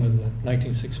of the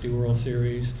 1960 World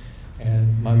Series,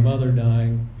 and my mother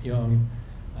dying young,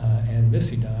 and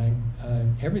Missy dying.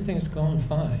 Everything's gone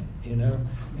fine, you know,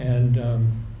 and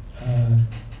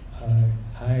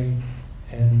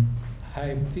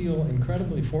I feel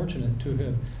incredibly fortunate to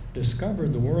have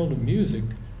discovered the world of music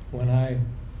when I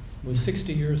was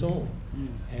 60 years old.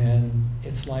 And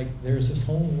it's like there's this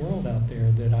whole world out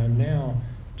there that I'm now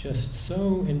just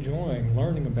so enjoying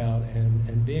learning about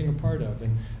and being a part of.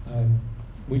 And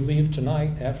we leave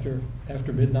tonight after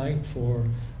midnight for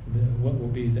what will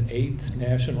be the 8th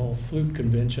National Flute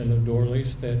Convention of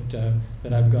Dorleys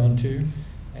that I've gone to,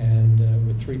 and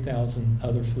with 3,000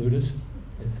 other flutists.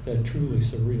 It's a truly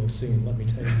surreal scene, let me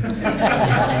tell you.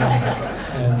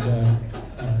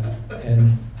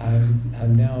 And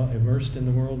I'm now immersed in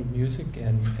the world of music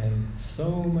and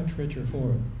so much richer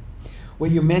for it.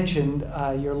 Well, you mentioned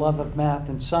your love of math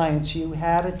and science. You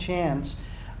had a chance.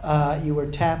 You were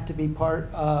tapped to be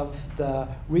part of the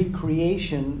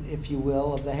recreation, if you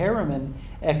will, of the Harriman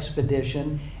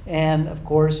expedition. And, of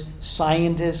course,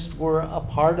 scientists were a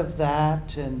part of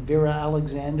that, and Vera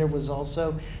Alexander was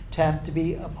also tapped to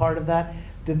be a part of that.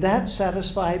 Did that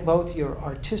satisfy both your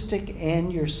artistic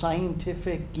and your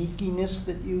scientific geekiness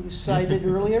that you cited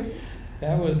earlier?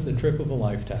 That was the trip of a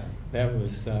lifetime. That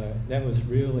was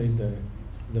really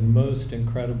the most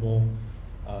incredible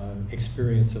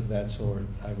experience of that sort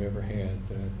I've ever had.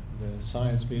 The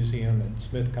Science Museum at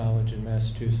Smith College in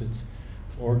Massachusetts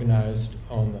organized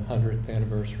on the 100th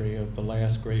anniversary of the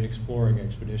last great exploring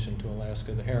expedition to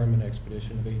Alaska, the Harriman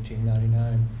expedition of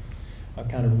 1899, a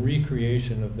kind of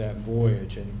recreation of that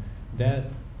voyage. And that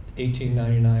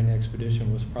 1899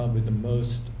 expedition was probably the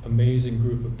most amazing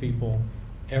group of people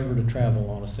ever to travel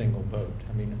on a single boat.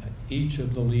 I mean, each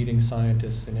of the leading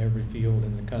scientists in every field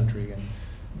in the country, and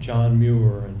John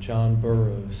Muir and John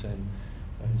Burroughs, and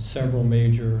several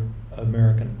major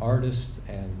American artists,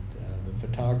 and the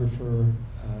photographer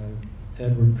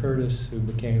Edward Curtis, who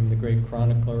became the great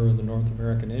chronicler of the North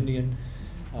American Indian,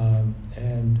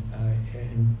 and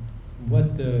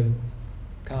what the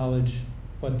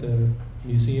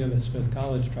museum at Smith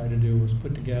College tried to do was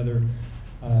put together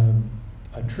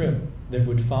a trip that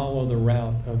would follow the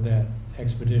route of that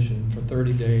expedition for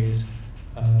 30 days,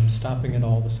 stopping at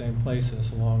all the same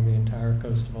places along the entire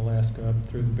coast of Alaska, up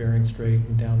through the Bering Strait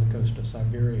and down the coast of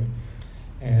Siberia.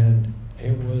 And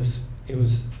it was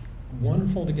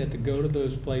wonderful to get to go to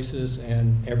those places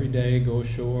and every day go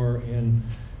ashore in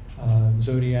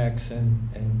Zodiacs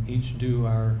and each do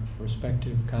our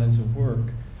respective kinds of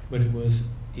work. But it was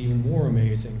even more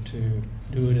amazing to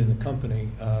do it in the company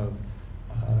of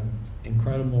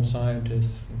incredible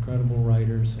scientists, incredible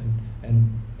writers,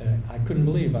 and I couldn't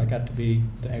believe I got to be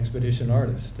the expedition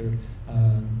artist. It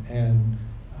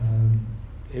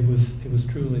was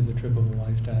truly the trip of a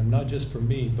lifetime, not just for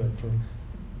me, but for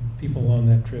people on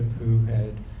that trip who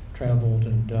had traveled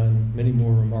and done many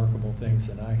more remarkable things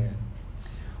than I had.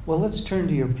 Well, let's turn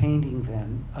to your painting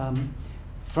then.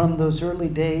 From those early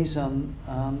days on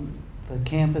the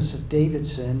campus of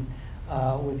Davidson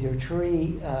with your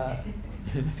tree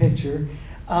picture,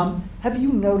 have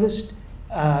you noticed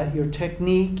your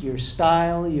technique, your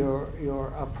style,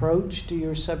 your approach to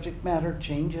your subject matter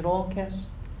change at all, Kes?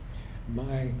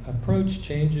 My approach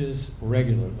changes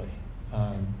regularly,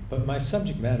 but my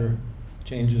subject matter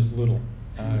changes little.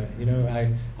 You know,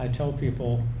 I tell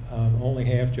people only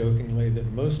half jokingly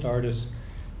that most artists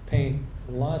paint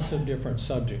lots of different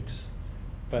subjects,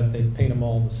 but they paint them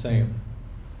all the same.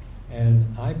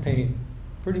 And I paint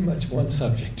pretty much one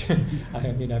subject.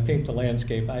 I mean, I paint the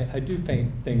landscape. I do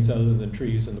paint things other than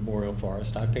trees in the boreal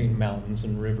forest. I paint mountains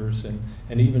and rivers and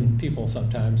even people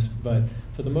sometimes, but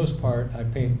for the most part, I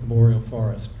paint the boreal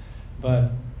forest.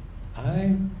 But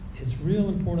it's real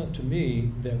important to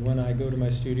me that when I go to my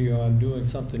studio, I'm doing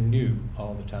something new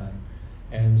all the time.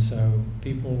 And so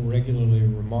people regularly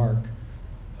remark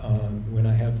when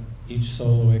I have each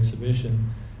solo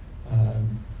exhibition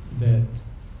that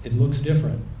it looks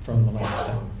different from the last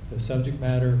time. The subject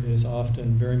matter is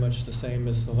often very much the same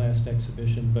as the last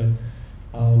exhibition, but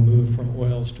I'll move from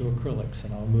oils to acrylics,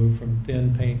 and I'll move from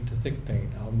thin paint to thick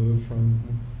paint. I'll move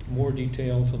from more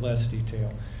detail to less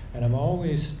detail. And I'm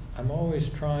always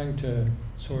trying to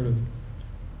sort of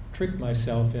trick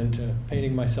myself into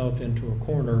painting myself into a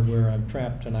corner where I'm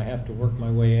trapped and I have to work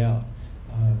my way out.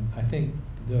 I think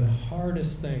the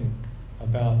hardest thing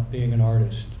about being an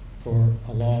artist for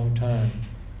a long time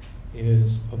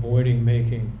is avoiding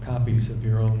making copies of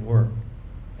your own work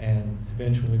and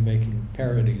eventually making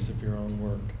parodies of your own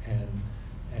work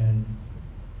and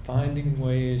finding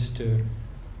ways to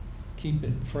keep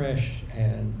it fresh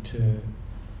and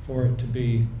for it to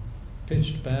be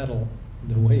pitched battle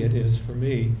the way it is for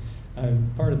me,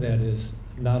 part of that is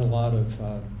not a lot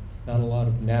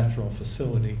of natural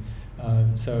facility.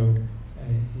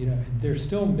 There's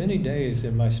still many days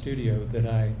in my studio that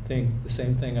I think the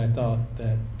same thing I thought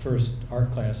that first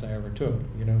art class I ever took.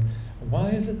 Why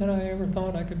is it that I ever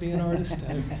thought I could be an artist?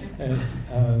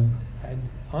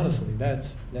 Honestly,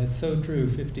 that's so true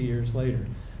 50 years later.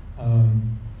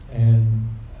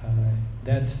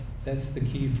 That's the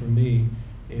key for me,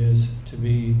 is to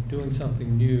be doing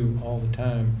something new all the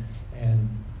time. And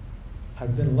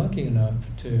I've been lucky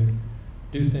enough to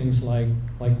do things like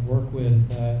work with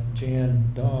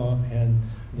Jan Daw and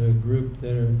the group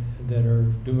that are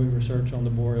doing research on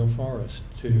the boreal forest,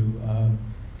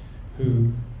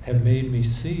 who have made me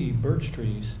see birch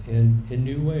trees in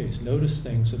new ways, notice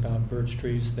things about birch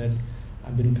trees that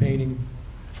I've been painting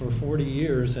for 40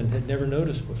 years and had never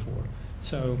noticed before.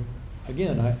 So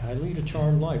again, I lead a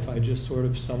charmed life. I just sort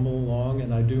of stumble along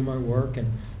and I do my work,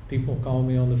 and people call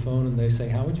me on the phone and they say,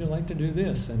 how would you like to do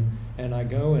this? And I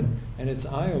go, and it's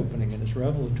eye-opening and it's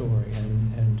revelatory,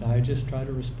 and I just try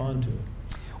to respond to it.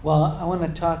 Well, I want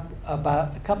to talk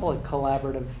about a couple of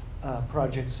collaborative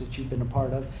projects that you've been a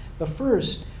part of. But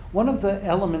first, one of the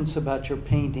elements about your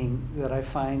painting that I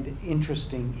find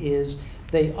interesting is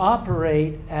they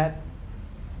operate at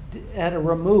a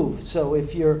remove. So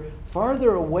if you're farther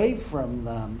away from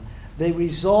them, they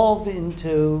resolve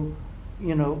into,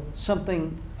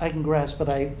 something I can grasp. But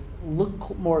I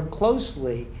look more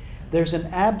closely, there's an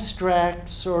abstract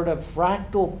sort of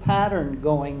fractal pattern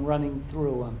running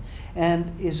through them.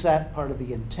 And is that part of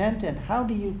the intent? And how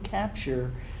do you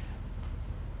capture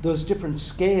those different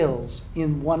scales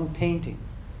in one painting?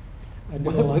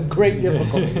 With great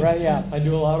difficulty, right? Yeah. I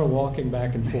do a lot of walking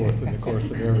back and forth in the course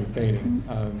of every painting.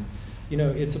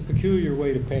 It's a peculiar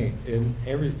way to paint, and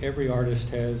every artist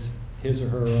has his or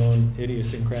her own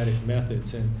idiosyncratic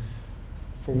methods. And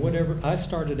for whatever, I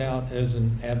started out as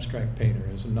an abstract painter,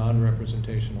 as a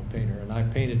non-representational painter, and I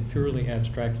painted purely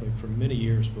abstractly for many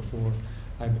years before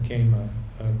I became a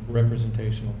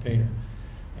representational painter.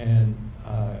 And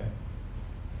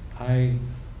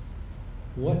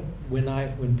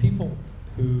when people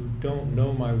who don't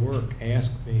know my work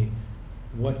ask me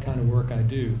what kind of work I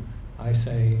do, I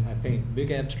say I paint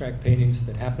big abstract paintings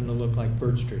that happen to look like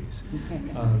birch trees.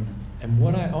 And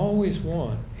what I always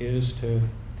want is to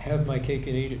have my cake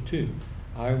and eat it too.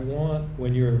 I want,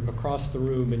 when you're across the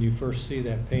room and you first see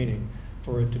that painting,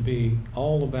 for it to be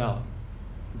all about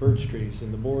birch trees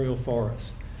in the boreal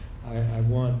forest. I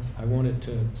want it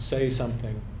to say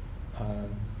something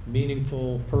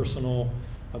meaningful, personal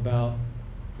about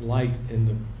light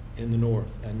in the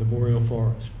north and the boreal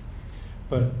forest.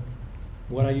 But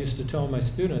what I used to tell my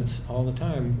students all the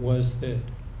time was that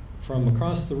from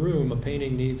across the room, a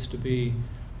painting needs to be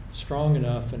strong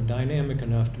enough and dynamic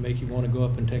enough to make you want to go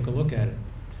up and take a look at it.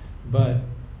 But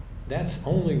that's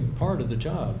only part of the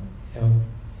job.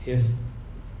 If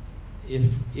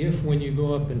when you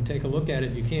go up and take a look at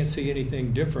it, you can't see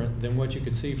anything different than what you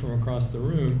could see from across the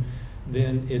room,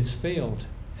 then it's failed.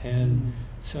 And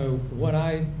so what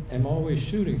I am always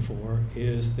shooting for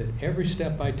is that every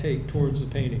step I take towards the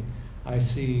painting, I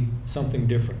see something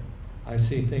different. I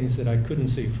see things that I couldn't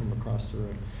see from across the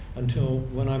room, until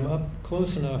when I'm up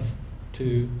close enough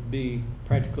to be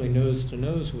practically nose to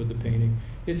nose with the painting,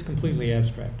 it's completely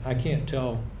abstract. I can't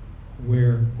tell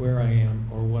where I am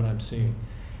or what I'm seeing.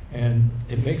 And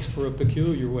it makes for a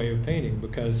peculiar way of painting,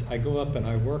 because I go up and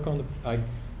I work on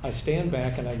I stand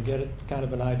back and I get kind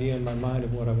of an idea in my mind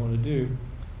of what I want to do,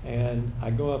 and I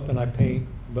go up and I paint,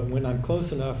 but when I'm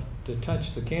close enough to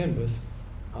touch the canvas,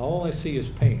 all I see is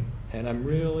paint. And I'm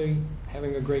really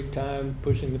having a great time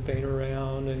pushing the paint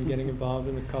around and getting involved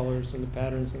in the colors and the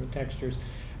patterns and the textures.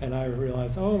 And I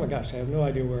realize, oh my gosh, I have no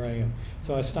idea where I am.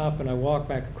 So I stop and I walk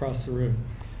back across the room,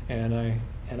 and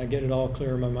I get it all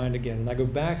clear in my mind again. And I go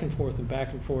back and forth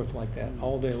like that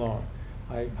all day long.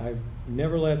 I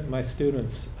never let my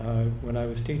students, when I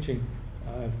was teaching,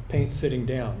 paint sitting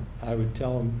down. I would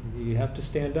tell them, you have to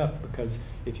stand up, because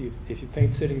if you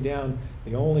paint sitting down,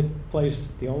 the only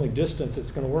distance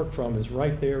it's going to work from is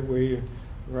right there where you,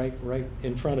 right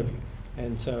in front of you.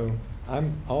 And so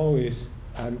I'm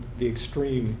the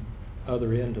extreme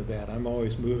other end of that. I'm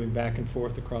always moving back and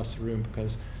forth across the room,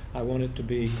 because I want it to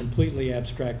be completely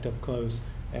abstract up close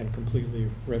and completely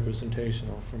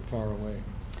representational from far away.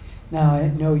 Now, I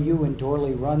know you and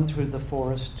Dorley run through the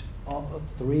forest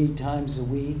 3 times a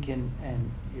week, and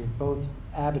you're both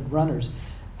avid runners.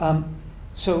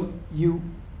 So you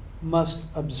must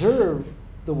observe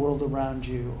the world around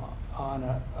you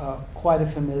on quite a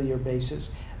familiar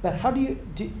basis. But how do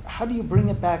you bring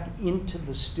it back into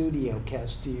the studio,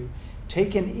 Kes? Do you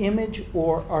take an image,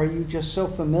 or are you just so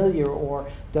familiar, or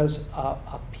does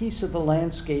a piece of the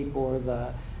landscape or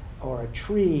a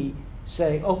tree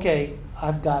say, okay,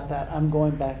 I've got that, I'm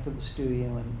going back to the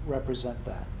studio and represent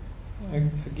that?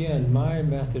 Again, my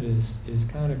method is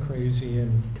kind of crazy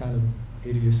and kind of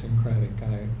idiosyncratic.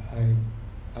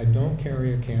 I don't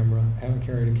carry a camera, haven't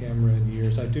carried a camera in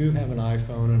years. I do have an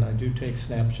iPhone and I do take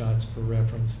snapshots for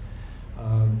reference.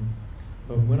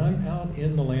 But when I'm out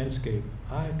in the landscape,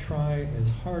 I try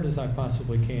as hard as I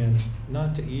possibly can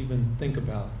not to even think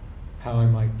about how I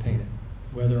might paint it,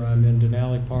 whether I'm in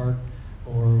Denali Park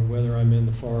or whether I'm in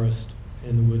the forest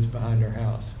in the woods behind our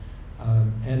house.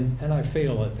 And I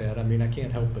fail at that. I mean, I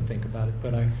can't help but think about it,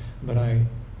 but I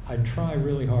try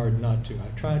really hard not to. I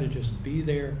try to just be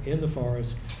there in the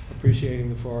forest, appreciating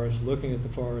the forest, looking at the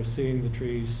forest, seeing the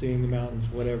trees, seeing the mountains,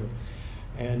 whatever.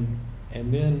 And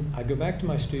then I go back to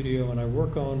my studio and I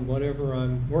work on whatever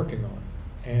I'm working on.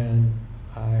 And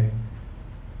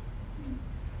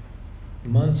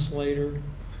months later,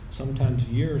 sometimes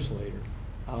years later,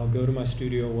 I'll go to my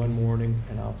studio one morning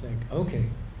and I'll think, okay,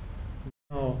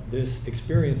 now this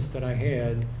experience that I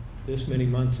had this many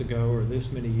months ago or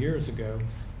this many years ago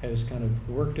has kind of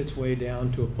worked its way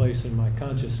down to a place in my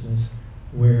consciousness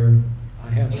where I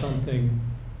have something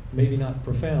maybe not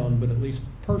profound, but at least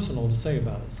personal to say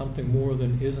about it, something more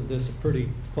than, isn't this a pretty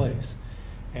place?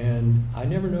 And I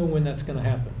never know when that's going to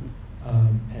happen.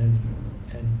 And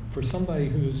for somebody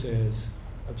who's as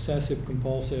obsessive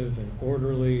compulsive and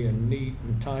orderly and neat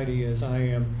and tidy as I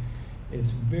am,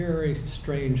 it's very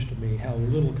strange to me how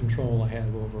little control I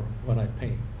have over what I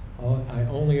paint. I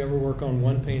only ever work on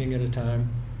one painting at a time,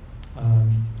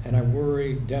 and I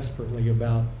worry desperately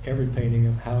about every painting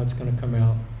of how it's going to come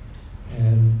out.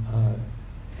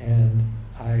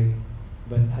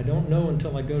 But I don't know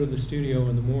until I go to the studio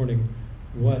in the morning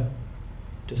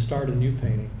to start a new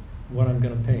painting, what I'm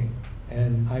going to paint.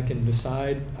 And I can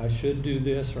decide I should do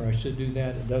this or I should do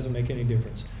that. It doesn't make any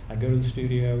difference. I go to the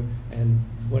studio and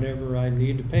whatever I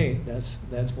need to paint, that's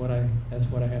what I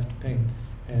have to paint.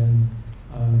 And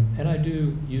I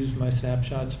do use my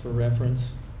snapshots for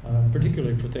reference,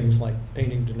 particularly for things like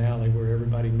painting Denali, where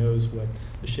everybody knows what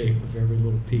the shape of every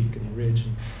little peak and ridge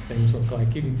and things look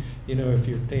like. You can, if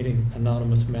you're painting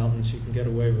anonymous mountains, you can get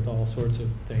away with all sorts of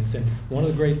things. And one of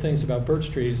the great things about birch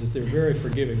trees is they're very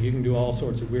forgiving. You can do all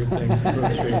sorts of weird things to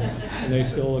birch trees, and they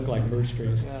still look like birch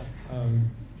trees. Yeah.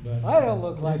 But I don't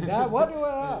look like that. What do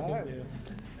I?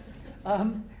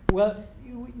 Yeah. Well,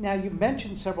 now you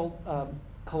mentioned several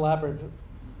collaborative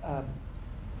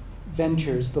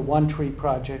ventures, the One Tree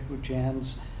Project with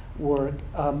Jan's work,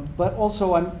 but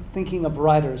also I'm thinking of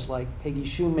writers like Peggy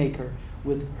Shoemaker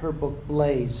with her book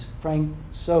Blaze, Frank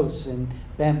Sos in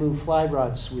Bamboo Fly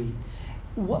Rod Suite.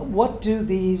 What do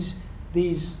these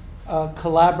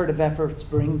collaborative efforts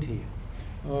bring to you?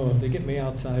 Oh, they get me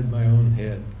outside my own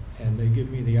head, and they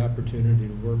give me the opportunity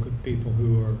to work with people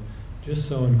who are just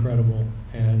so incredible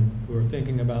and who are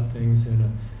thinking about things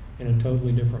in a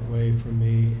totally different way from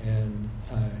me, and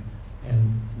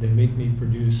they make me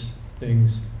produce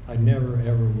things I never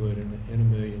ever would in a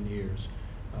million years.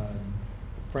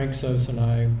 Frank Sos and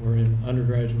I were in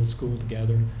undergraduate school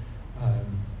together.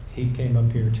 He came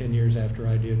up here 10 years after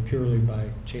I did, purely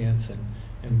by chance,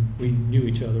 and we knew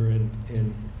each other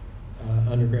in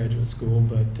undergraduate school,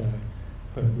 but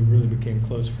we really became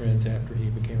close friends after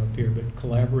he became up here. But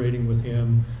collaborating with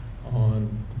him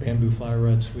on the Bamboo Fly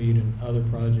Rod Suite and other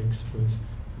projects was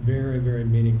very, very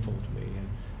meaningful to me.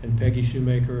 And Peggy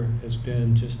Shoemaker has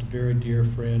been just a very dear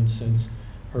friend since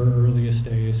her earliest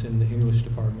days in the English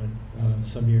department,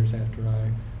 some years after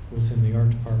I was in the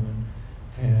art department,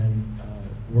 and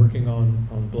working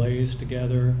on Blaze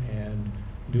together and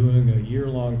doing a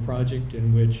year-long project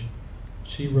in which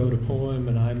she wrote a poem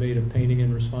and I made a painting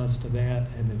in response to that,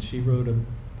 and then she wrote a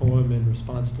poem in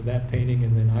response to that painting,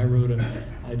 and then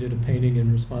I did a painting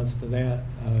in response to that.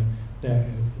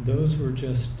 Those were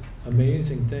just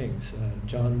amazing things.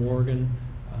 John Morgan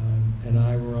and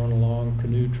I were on a long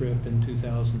canoe trip in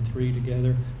 2003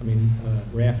 together.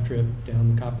 Raft trip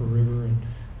down the Copper River, and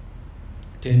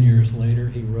 10 years later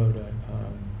he wrote a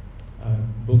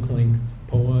book-length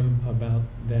poem about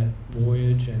that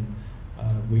voyage, and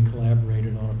we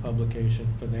collaborated on a publication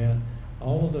for that.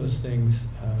 All of those things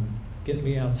get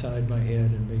me outside my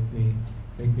head and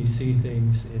make me see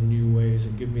things in new ways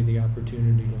and give me the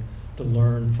opportunity to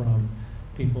learn from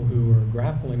people who are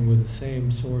grappling with the same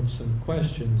sorts of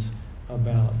questions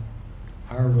about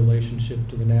our relationship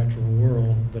to the natural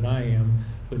world that I am,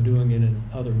 but doing it in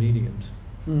other mediums.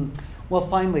 Well,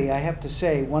 finally, I have to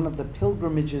say, one of the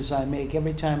pilgrimages I make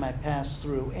every time I pass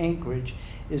through Anchorage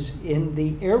is in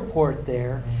the airport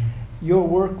there. Your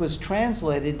work was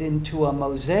translated into a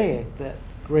mosaic that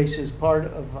graces part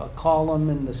of a column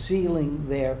in the ceiling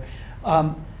there.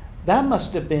 That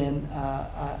must have been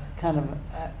kind of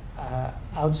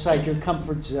outside your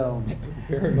comfort zone.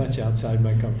 Very much outside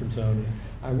my comfort zone.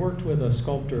 I worked with a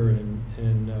sculptor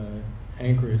in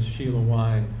Anchorage, Sheila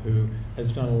Wine, who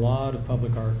has done a lot of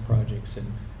public art projects,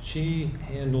 and she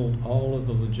handled all of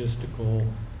the logistical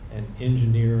and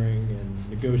engineering and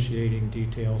negotiating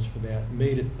details for that,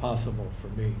 made it possible for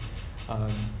me.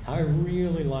 I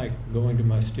really like going to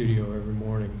my studio every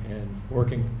morning and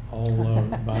working all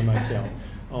alone by myself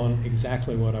on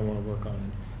exactly what I want to work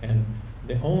on. And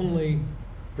the only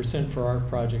percent for art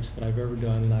projects that I've ever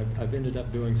done, and I've ended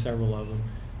up doing several of them,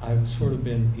 I've sort of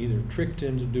been either tricked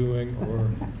into doing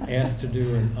or asked to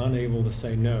do and unable to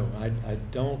say no. I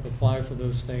don't apply for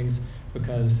those things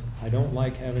because I don't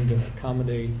like having to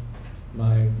accommodate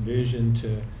my vision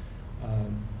to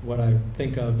what I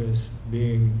think of as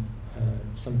being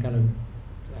some kind of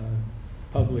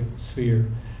public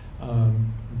sphere.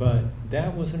 But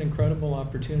that was an incredible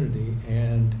opportunity,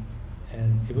 and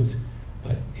it was.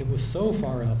 But it was so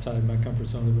far outside my comfort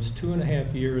zone. It was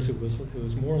 2.5 years. It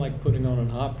was more like putting on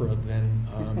an opera than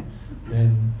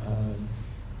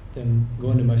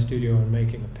going to my studio and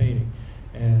making a painting.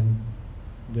 And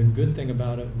the good thing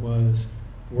about it was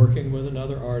working with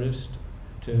another artist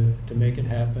to make it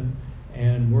happen,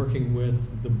 and working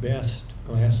with the best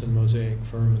glass and mosaic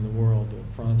firm in the world, the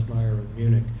Franz Meyer of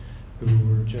Munich, who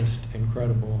were just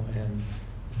incredible. And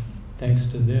thanks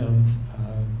to them,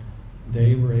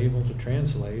 they were able to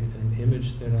translate an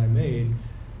image that I made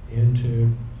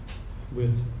into,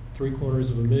 with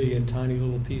 750,000 tiny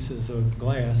little pieces of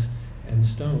glass and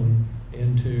stone,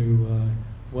 into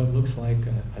what looks like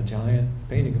a giant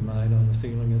painting of mine on the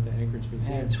ceiling at the Anchorage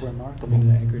Museum. Yeah, it's remarkable. Coming to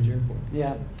the Anchorage Airport.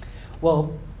 Yeah.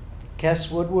 Well,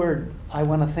 Kes Woodward, I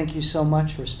want to thank you so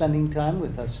much for spending time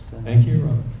with us tonight. Thank you,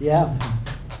 Robert. Yeah.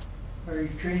 Are you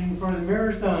training for the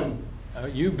marathon?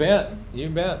 You bet. You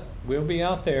bet. We'll be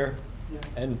out there. Yeah.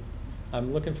 And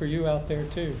I'm looking for you out there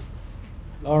too.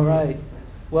 All right.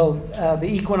 Well, the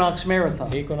Equinox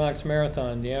Marathon. Equinox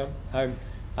Marathon, yeah.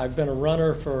 I've been a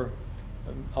runner for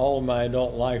all of my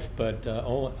adult life, but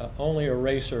only a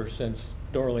racer since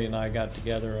Dorley and I got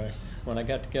together. When I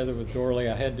got together with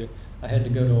Dorley, I had to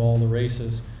go to all the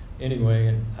races anyway,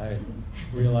 and I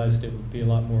realized it would be a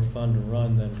lot more fun to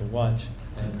run than to watch.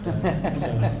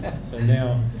 And so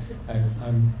now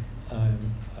I'm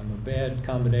a bad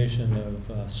combination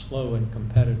of slow and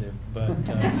competitive, but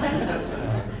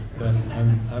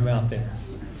I'm out there.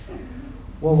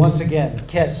 Well, once again,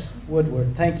 Kes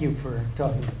Woodward, thank you for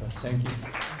talking with us. Thank you.